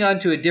 so moving on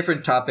to a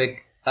different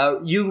topic,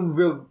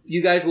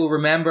 you guys will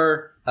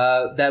remember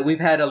that we've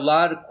had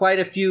quite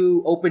a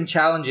few open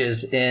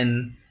challenges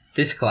in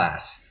this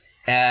class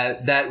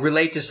that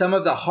relate to some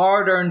of the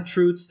hard-earned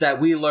truths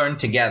that we learned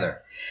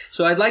together.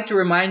 So I'd like to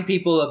remind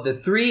people of the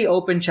 3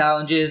 open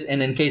challenges,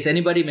 and in case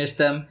anybody missed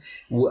them,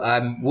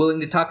 I'm willing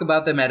to talk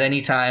about them at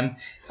any time.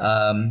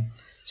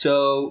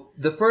 So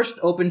the first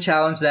open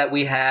challenge that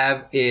we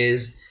have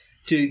is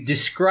to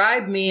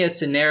describe me a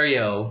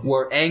scenario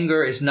where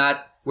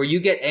where you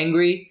get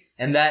angry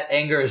and that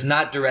anger is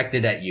not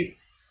directed at you,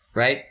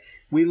 right?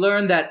 We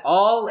learned that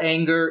all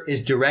anger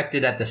is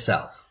directed at the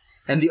self.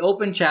 And the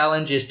open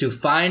challenge is to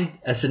find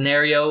a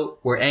scenario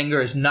where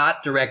anger is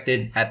not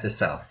directed at the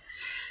self.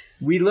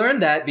 We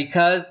learned that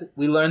because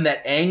we learned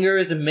that anger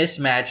is a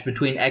mismatch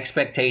between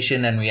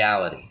expectation and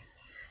reality.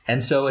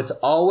 And so it's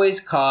always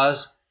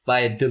caused by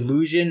a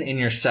delusion in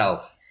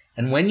yourself.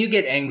 And when you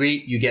get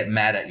angry, you get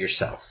mad at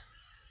yourself.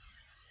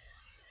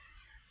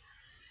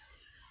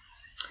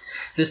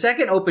 The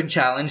second open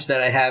challenge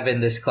that I have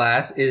in this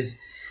class is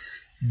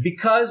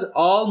because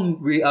all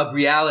of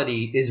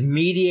reality is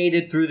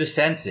mediated through the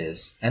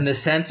senses, and the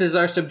senses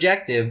are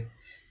subjective,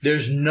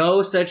 there's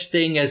no such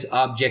thing as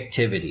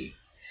objectivity.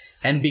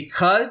 And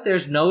because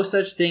there's no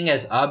such thing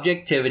as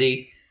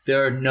objectivity,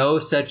 there are no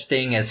such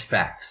thing as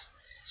facts.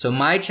 So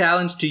my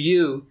challenge to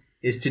you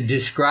is to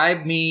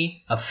describe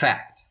me a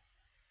fact.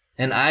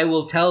 And I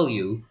will tell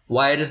you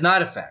why it is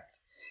not a fact.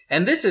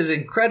 And this is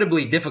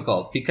incredibly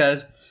difficult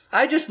because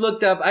I just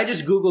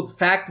Googled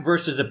fact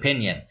versus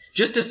opinion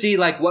just to see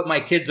what my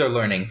kids are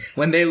learning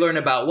when they learn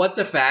about what's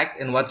a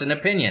fact and what's an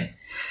opinion.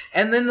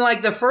 And then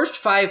the first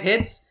 5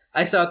 hits,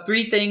 I saw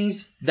 3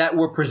 things that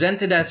were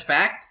presented as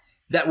fact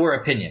that were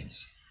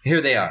opinions.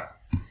 Here they are.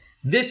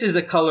 This is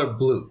the color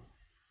blue.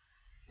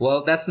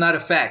 Well, that's not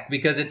a fact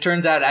because it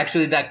turns out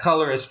actually that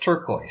color is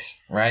turquoise,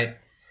 right?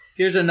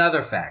 Here's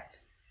another fact.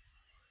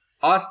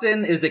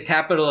 Austin is the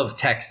capital of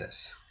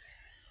Texas.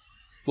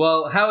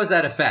 Well, how is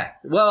that a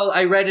fact? Well,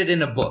 I read it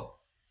in a book.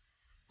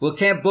 Well,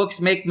 can't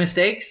books make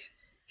mistakes?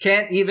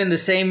 Can't even the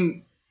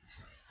same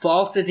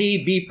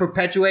falsity be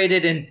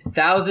perpetuated in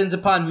thousands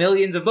upon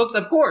millions of books?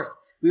 Of course.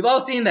 We've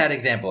all seen that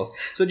examples.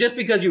 So just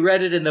because you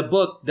read it in the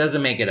book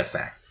doesn't make it a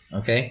fact,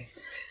 okay?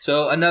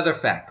 So another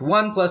fact,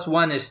 1 plus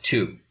 1 is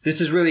 2.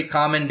 This is really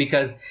common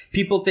because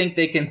people think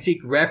they can seek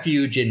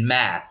refuge in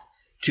math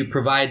to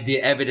provide the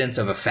evidence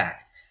of a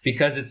fact,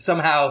 because it's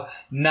somehow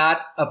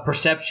not a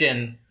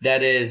perception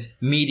that is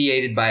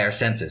mediated by our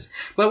senses.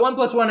 But 1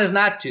 plus 1 is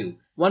not 2.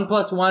 1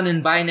 plus 1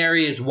 in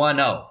binary is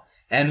 1-0.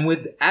 And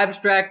with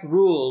abstract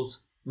rules,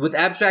 with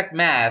abstract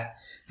math,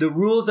 the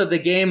rules of the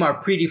game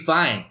are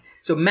predefined.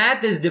 So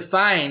math is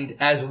defined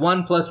as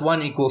 1 plus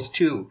 1 equals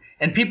 2.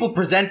 And people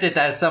present it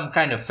as some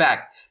kind of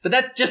fact. But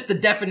that's just the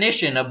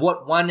definition of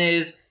what 1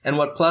 is, and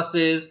what plus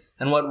is,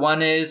 and what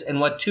 1 is, and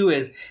what 2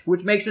 is,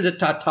 which makes it a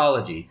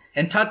tautology.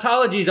 And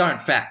tautologies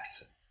aren't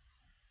facts.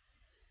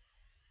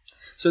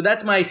 So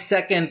that's my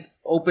second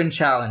open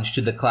challenge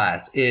to the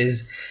class,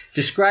 is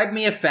describe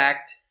me a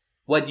fact,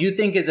 what you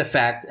think is a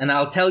fact, and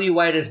I'll tell you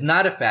why it is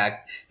not a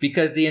fact,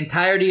 because the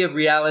entirety of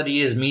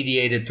reality is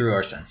mediated through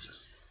our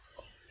senses.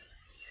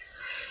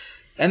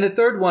 And the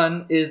third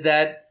one is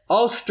that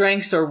all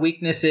strengths are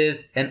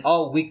weaknesses, and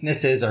all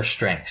weaknesses are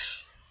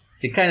strengths.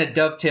 It kind of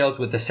dovetails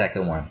with the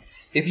second one.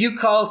 If you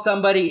call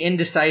somebody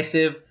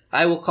indecisive,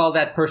 I will call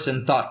that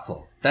person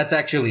thoughtful. That's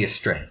actually a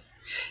strength.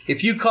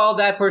 If you call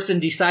that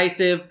person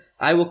decisive,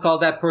 I will call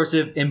that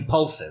person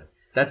impulsive.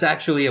 That's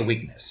actually a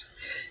weakness.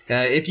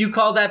 If you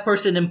call that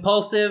person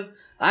impulsive,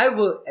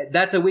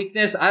 that's a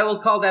weakness. I will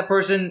call that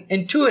person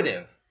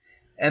intuitive,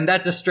 and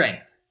that's a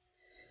strength.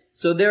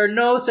 So there are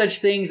no such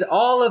things.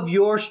 All of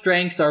your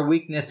strengths are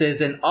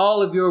weaknesses, and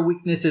all of your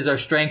weaknesses are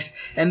strengths,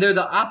 and they're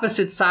the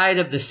opposite side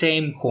of the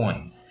same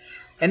coin.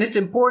 And it's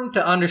important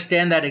to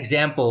understand that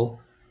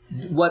example,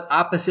 what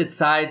opposite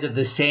sides of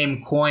the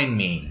same coin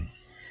mean.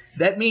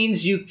 That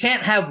means you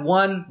can't have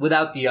one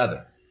without the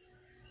other.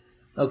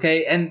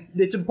 Okay? And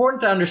it's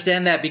important to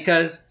understand that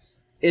because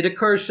it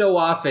occurs so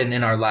often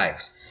in our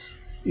lives.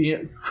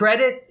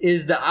 Credit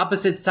is the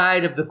opposite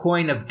side of the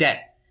coin of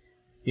debt.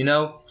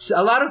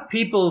 A lot of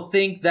people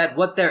think that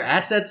what their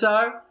assets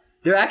are,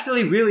 they're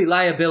actually really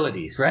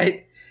liabilities,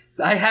 right?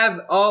 I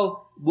have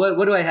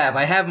what do I have?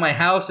 I have my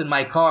house and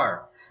my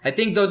car. I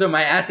think those are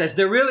my assets.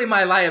 They're really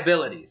my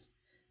liabilities.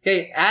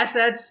 Okay,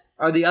 assets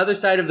are the other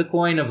side of the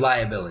coin of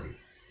liabilities.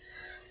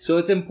 So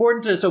it's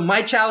important so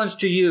my challenge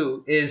to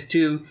you is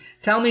to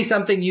tell me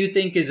something you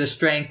think is a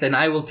strength, and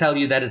I will tell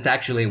you that it's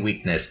actually a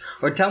weakness.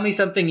 Or tell me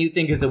something you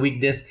think is a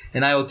weakness,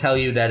 and I will tell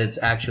you that it's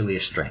actually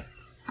a strength.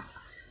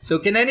 So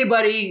can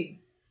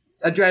anybody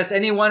address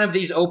any one of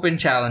these open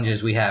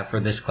challenges we have for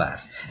this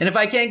class? And if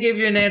I can't give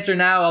you an answer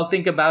now, I'll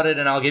think about it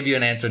and I'll give you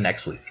an answer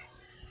next week.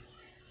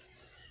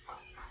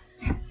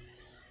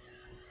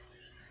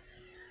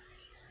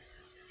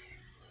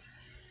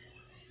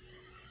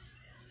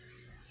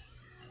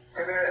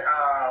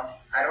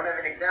 I don't have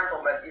an example,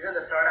 but isn't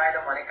the third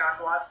item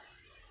Anikantwad?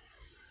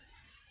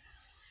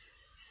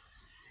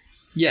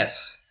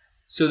 Yes.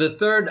 So the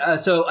third,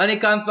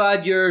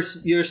 Anikantwad,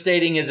 you're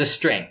stating is a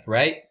strength,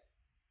 right?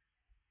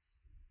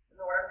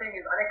 No, what I'm saying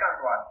is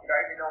Anikantwad,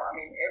 right?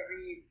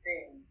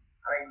 Everything,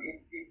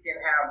 it can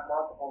have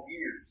multiple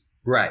views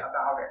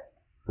about it.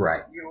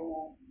 Right.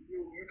 You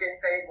can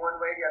say it one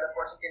way, the other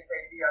person can say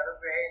it the other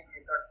way, and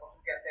the third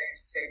person can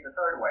say it the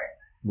third way.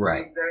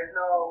 Right. There is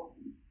no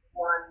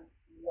one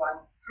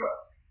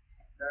truth.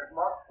 There's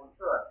multiple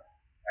truths,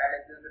 and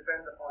it just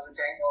depends upon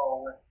which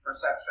angle,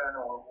 perception,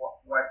 or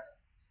what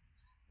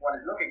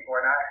is looking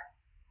for. And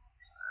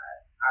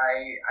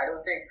I don't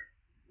think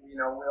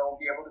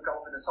we'll be able to come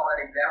up with a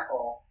solid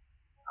example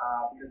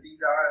because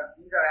these are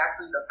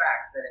actually the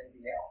facts than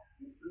anything else.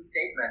 These three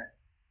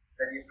statements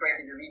that your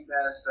strength is your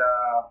weakness,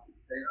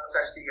 there is no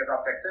such thing as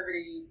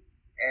objectivity,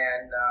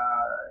 and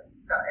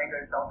anger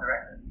is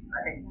self-directed.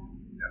 I think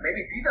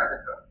maybe these are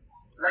the truths.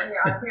 Let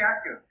me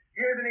ask you.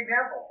 Here's an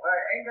example where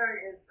anger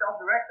is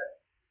self-directed.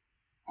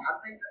 I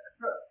think that's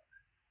true.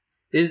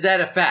 Is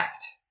that a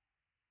fact?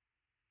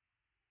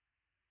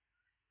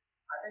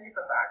 I think it's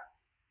a fact.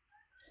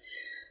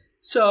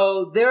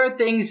 So there are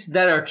things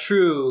that are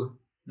true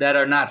that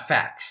are not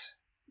facts,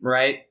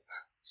 right?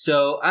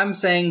 So I'm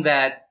saying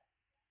that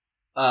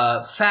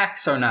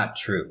facts are not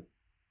true,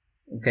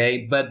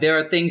 okay? But there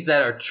are things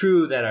that are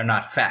true that are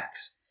not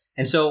facts.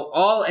 And so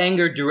all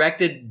anger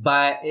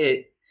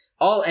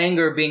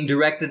being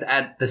directed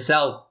at the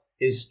self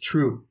is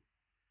true,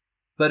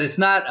 but it's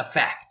not a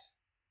fact.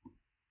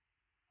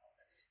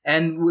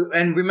 And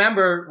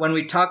remember, when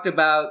we talked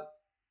about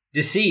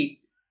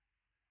deceit,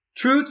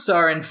 truths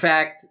are in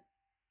fact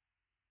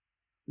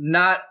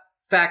not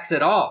facts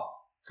at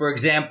all. For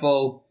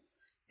example,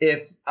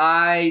 if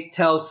I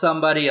tell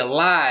somebody a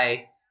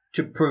lie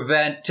to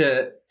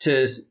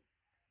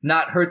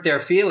not hurt their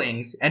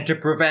feelings and to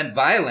prevent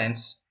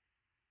violence,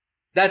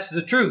 that's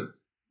the truth.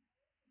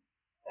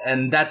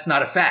 And that's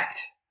not a fact.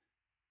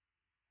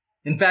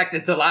 In fact,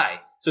 it's a lie.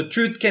 So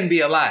truth can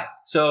be a lie.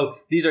 So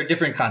these are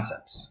different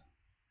concepts.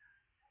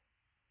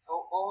 So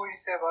what would you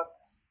say about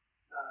this?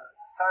 The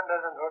sun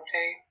doesn't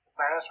rotate, the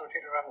planets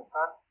rotate around the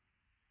sun?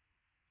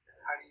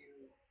 How do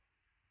you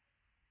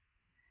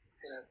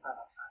say that's not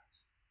a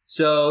fact?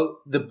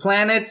 So the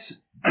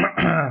planets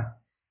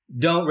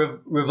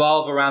don't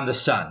revolve around the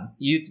sun.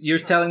 You're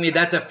telling me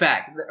that's a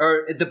fact,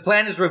 or the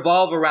planets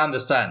revolve around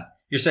the sun.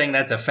 You're saying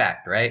that's a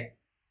fact, right?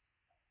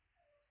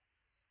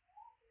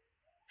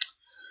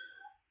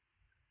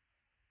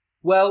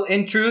 Well,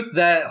 in truth,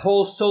 that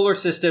whole solar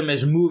system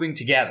is moving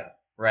together,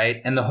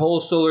 right? And the whole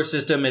solar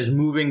system is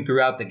moving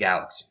throughout the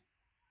galaxy.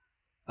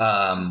 Which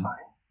is fine.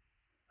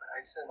 But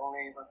I said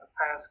only about the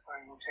planets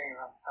going rotating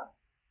around the sun.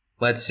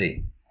 Let's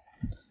see.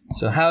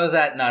 So how is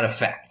that not a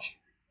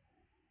fact?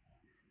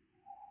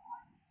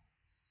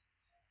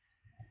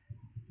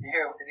 Do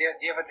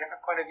you have a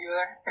different point of view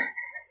there?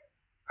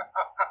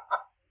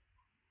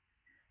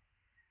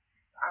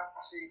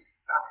 Actually,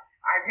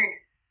 I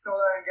think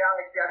solar and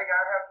galaxy, I think I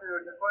have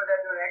to defer that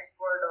to an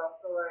expert of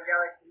solar and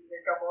galaxy who can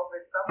come up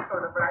with some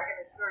sort of, but I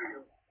can assure you,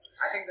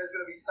 I think there's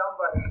going to be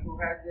somebody who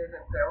has this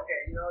and say,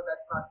 okay,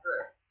 that's not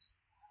true.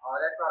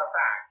 That's not a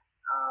fact.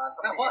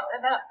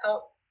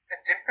 So a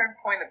different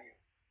point of view.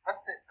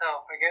 So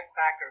forget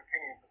fact or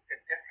opinion, but a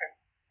different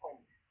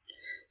point of view.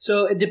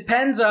 So it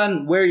depends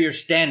on where you're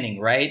standing,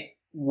 right?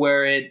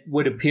 Where it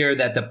would appear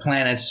that the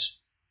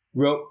planets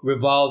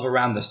revolve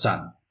around the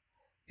sun.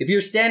 If you're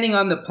standing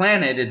on the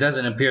planet, it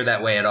doesn't appear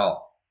that way at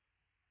all.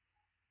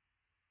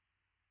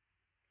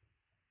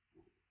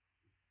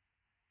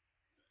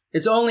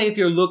 It's only if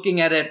you're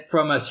looking at it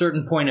from a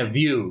certain point of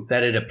view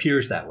that it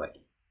appears that way.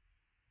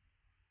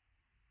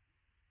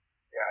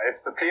 Yeah,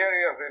 it's the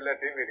theory of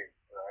relativity,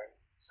 right?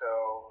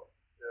 So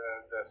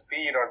the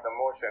speed or the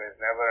motion is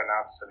never an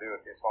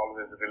absolute. It's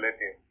always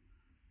relative.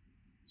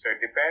 So it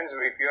depends.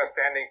 If you are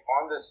standing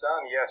on the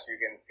sun, yes, you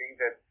can see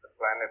that the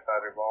planets are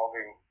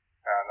revolving.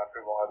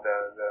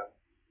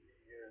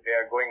 They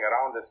are going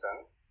around the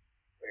sun.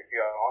 If you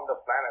are on the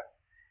planet,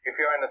 if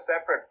you are in a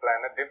separate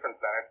planet, different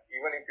planet,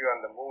 even if you are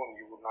on the moon,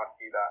 you would not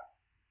see that.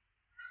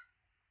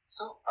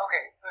 So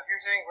if you're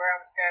saying where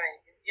I'm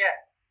standing,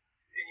 yeah,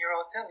 in your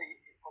relativity,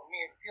 for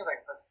me it feels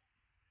like this.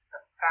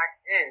 The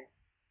fact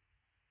is,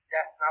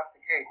 that's not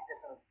the case.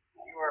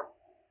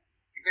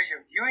 Because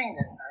you're viewing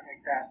it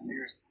like that, so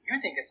you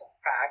think it's a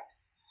fact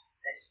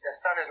that the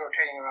sun is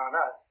rotating around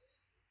us,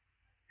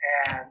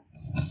 and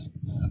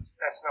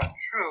that's not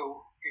true.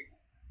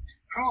 To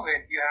prove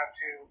it, you have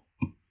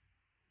to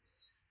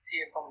see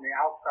it from the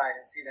outside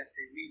and see that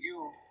we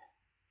do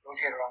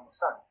rotate around the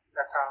sun.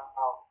 That's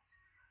how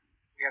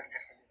we have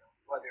different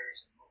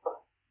weathers.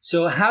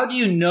 So how do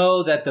you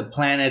know that the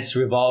planets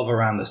revolve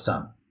around the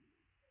sun?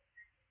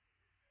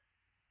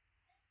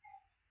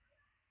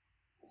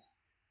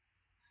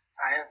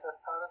 Science has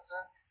taught us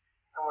that.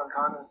 Someone's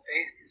gone in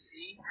space to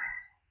see.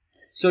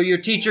 So your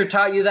teacher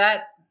taught you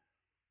that?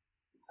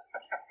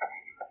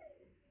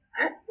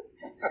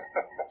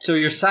 So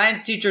your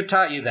science teacher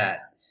taught you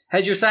that.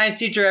 Has your science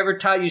teacher ever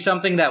taught you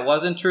something that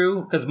wasn't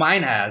true? Because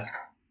mine has.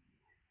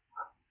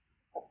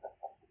 I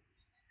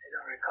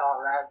don't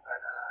recall that,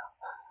 but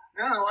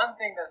this is one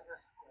thing that's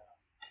just...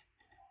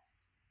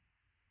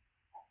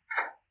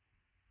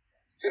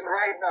 See,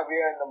 right now we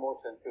are in the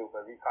motion too,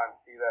 but we can't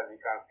see that, we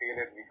can't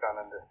feel it, we can't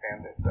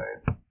understand it,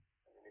 right? I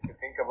mean, if you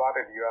think about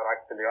it, you are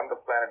actually on the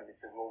planet which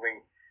is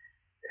moving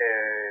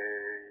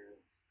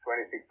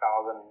 26,000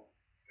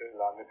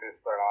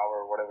 kilometers per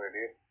hour, whatever it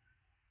is.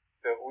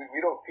 So we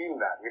don't feel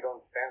that, we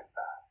don't sense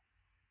that.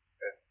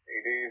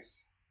 It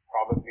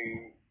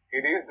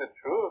is the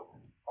truth,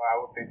 or I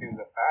would say it is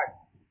a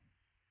fact.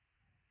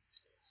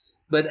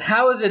 But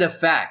how is it a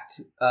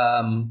fact?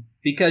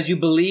 Because you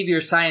believe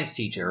your science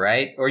teacher,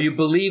 right? Or you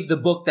believe the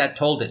book that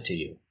told it to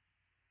you.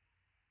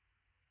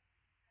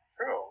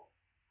 True.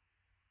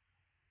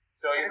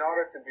 So in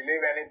order to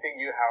believe anything,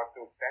 you have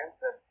to sense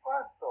it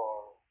first,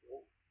 or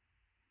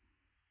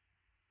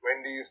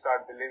when do you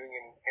start believing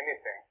in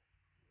anything?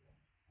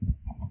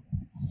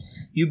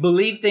 You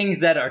believe things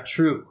that are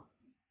true.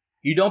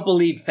 You don't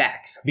believe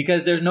facts,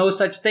 because there's no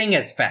such thing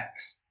as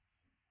facts.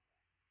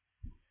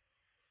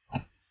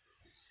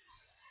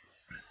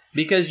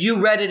 Because you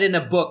read it in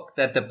a book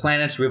that the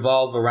planets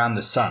revolve around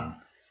the sun.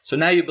 So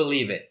now you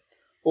believe it.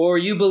 Or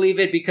you believe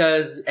it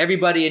because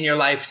everybody in your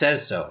life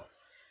says so.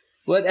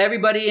 But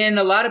everybody in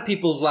a lot of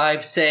people's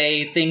lives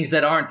say things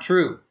that aren't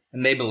true,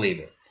 and they believe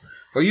it.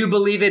 Or you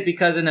believe it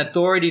because an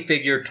authority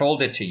figure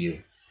told it to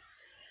you.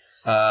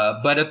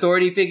 But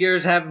authority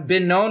figures have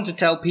been known to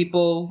tell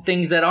people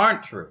things that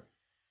aren't true.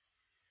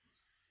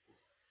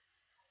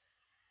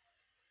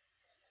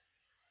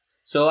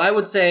 So I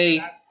would say...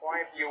 At that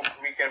point,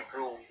 we can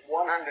prove 100%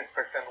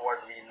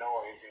 what we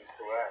know is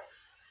incorrect.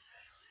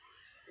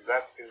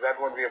 Is that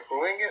what we are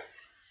proving it?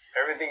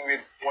 Everything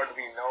with what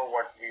we know,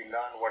 what we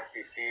learn, what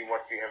we see,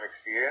 what we have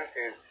experienced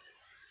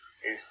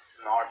is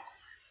not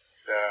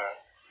the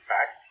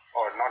fact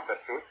or not the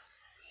truth.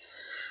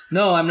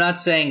 No, I'm not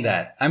saying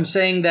that. I'm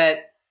saying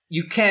that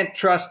you can't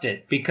trust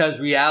it because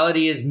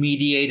reality is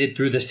mediated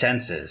through the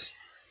senses.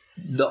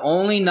 The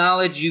only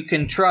knowledge you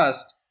can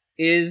trust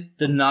is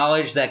the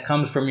knowledge that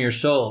comes from your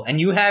soul, and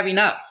you have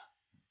enough.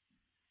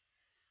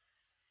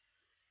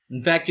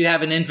 In fact, you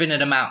have an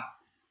infinite amount.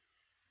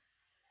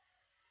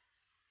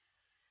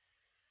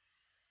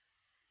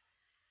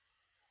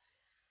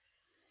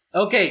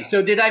 Okay,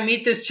 so did I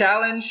meet this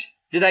challenge?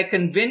 Did I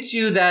convince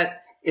you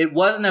that it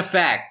wasn't a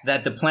fact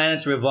that the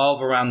planets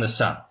revolve around the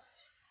sun?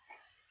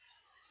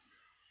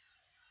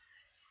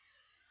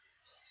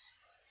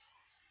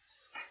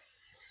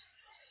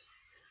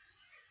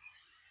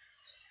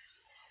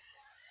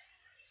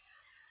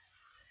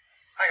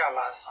 I got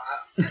lost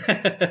on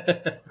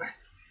that.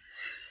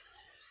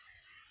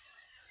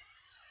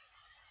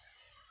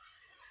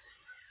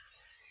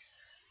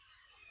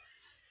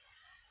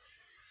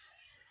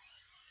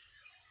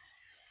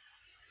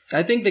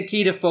 I think the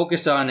key to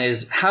focus on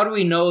is how do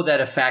we know that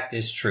a fact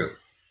is true?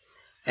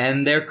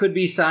 And there could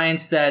be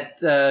science that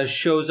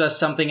shows us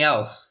something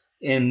else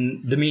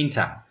in the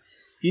meantime.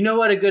 You know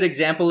what a good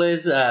example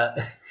is?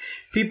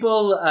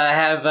 People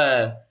have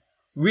a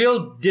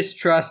real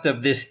distrust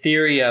of this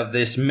theory of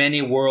this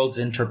many worlds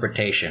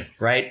interpretation,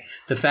 right?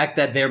 The fact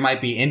that there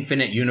might be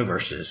infinite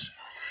universes.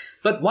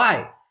 But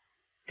why?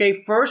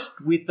 Okay, first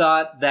we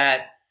thought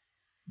that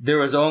there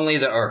was only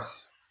the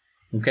Earth.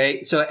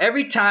 Okay, so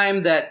every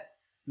time that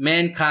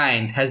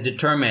mankind has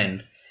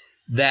determined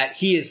that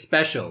he is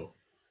special,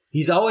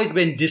 he's always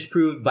been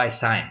disproved by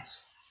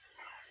science.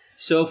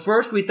 So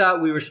first we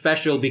thought we were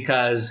special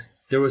because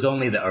there was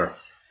only the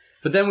Earth.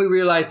 But then we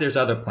realized there's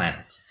other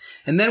planets.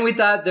 And then we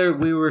thought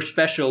we were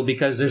special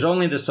because there's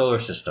only the solar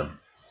system.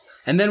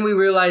 And then we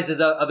realized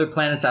there's other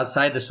planets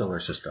outside the solar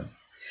system.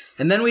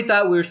 And then we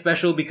thought we were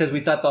special because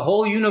we thought the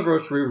whole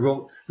universe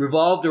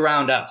revolved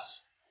around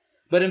us.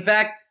 But in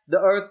fact, the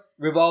Earth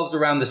revolves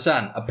around the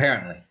sun,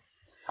 apparently.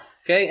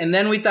 Okay, and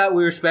then we thought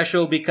we were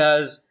special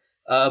because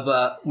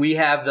of we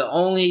have the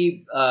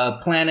only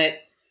planet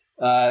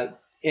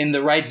in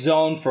the right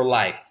zone for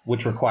life,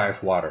 which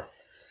requires water.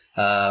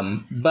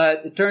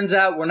 But it turns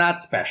out we're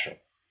not special.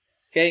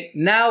 Okay,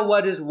 now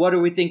what do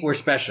we think we're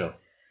special?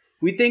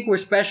 We think we're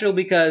special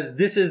because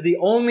this is the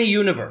only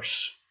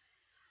universe.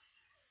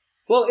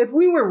 Well, if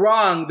we were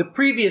wrong the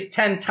previous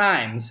 10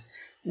 times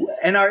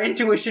and our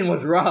intuition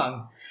was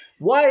wrong,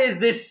 why is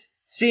this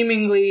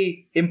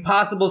seemingly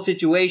impossible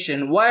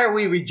situation, why are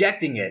we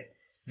rejecting it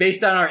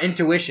based on our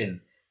intuition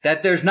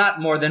that there's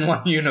not more than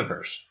one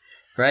universe,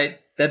 right?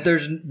 That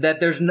there's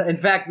in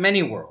fact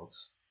many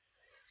worlds.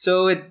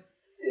 So it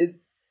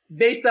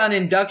based on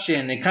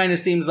induction, it kind of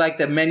seems like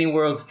the many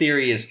worlds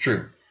theory is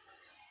true.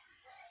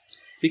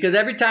 Because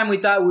every time we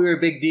thought we were a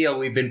big deal,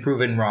 we've been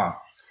proven wrong.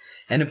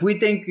 And if we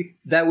think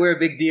that we're a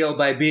big deal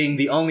by being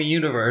the only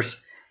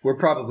universe, we're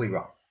probably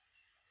wrong.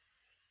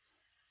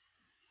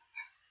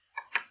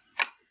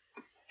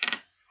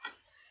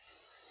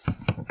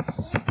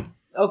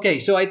 Okay,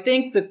 so I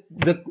think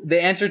the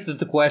answer to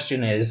the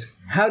question is,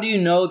 how do you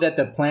know that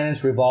the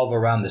planets revolve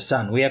around the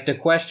sun? We have to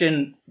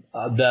question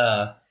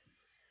the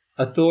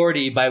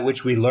authority by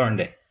which we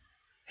learned it,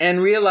 and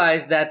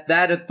realize that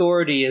that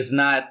authority is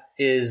not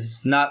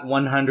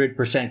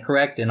 100%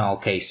 correct in all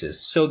cases.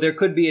 So there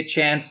could be a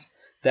chance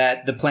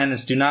that the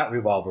planets do not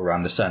revolve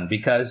around the sun,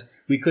 because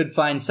we could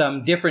find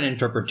some different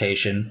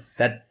interpretation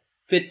that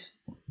fits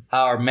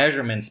our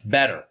measurements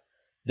better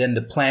than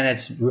the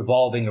planets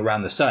revolving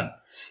around the sun.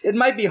 It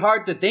might be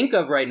hard to think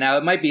of right now.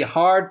 It might be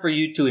hard for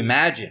you to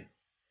imagine.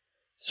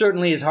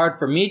 Certainly is hard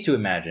for me to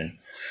imagine.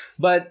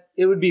 But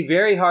it would be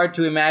very hard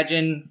to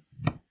imagine,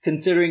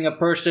 considering a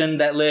person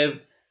that lived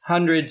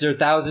hundreds or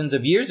thousands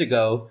of years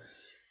ago,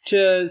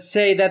 to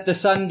say that the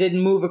sun didn't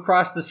move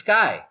across the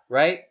sky,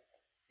 right?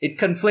 It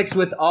conflicts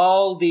with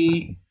all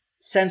the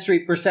sensory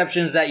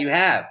perceptions that you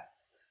have.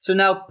 So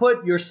now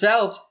put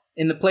yourself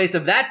in the place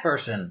of that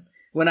person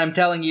when I'm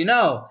telling you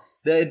no,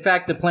 that in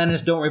fact the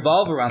planets don't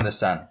revolve around the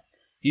sun.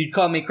 You'd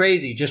call me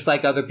crazy, just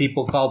like other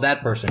people call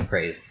that person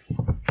crazy.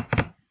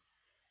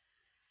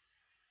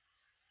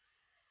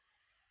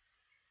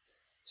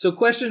 So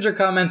questions or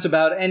comments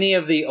about any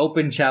of the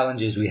open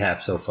challenges we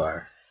have so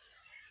far?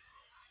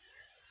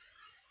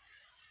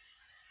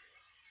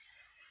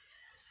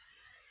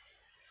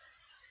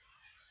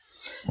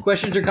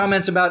 Questions or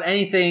comments about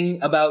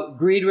anything about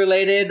greed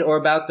related, or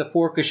about the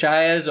 4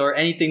 Kashayas, or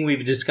anything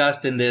we've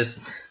discussed in this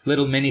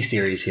little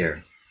mini-series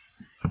here?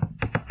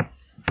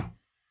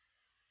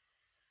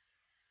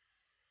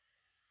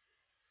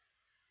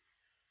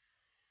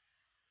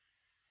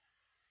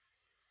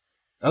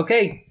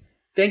 Okay.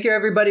 Thank you,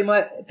 everybody.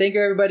 Thank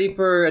you, everybody,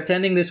 for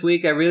attending this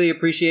week. I really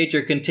appreciate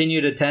your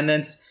continued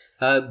attendance.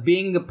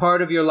 Being a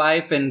part of your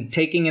life and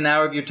taking an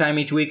hour of your time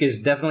each week is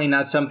definitely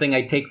not something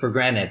I take for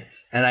granted.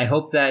 And I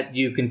hope that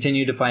you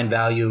continue to find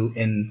value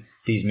in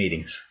these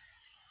meetings.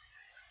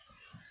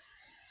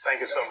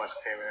 Thank you so much,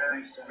 Tim.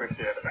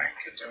 Appreciate it. Thank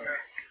you, Tim.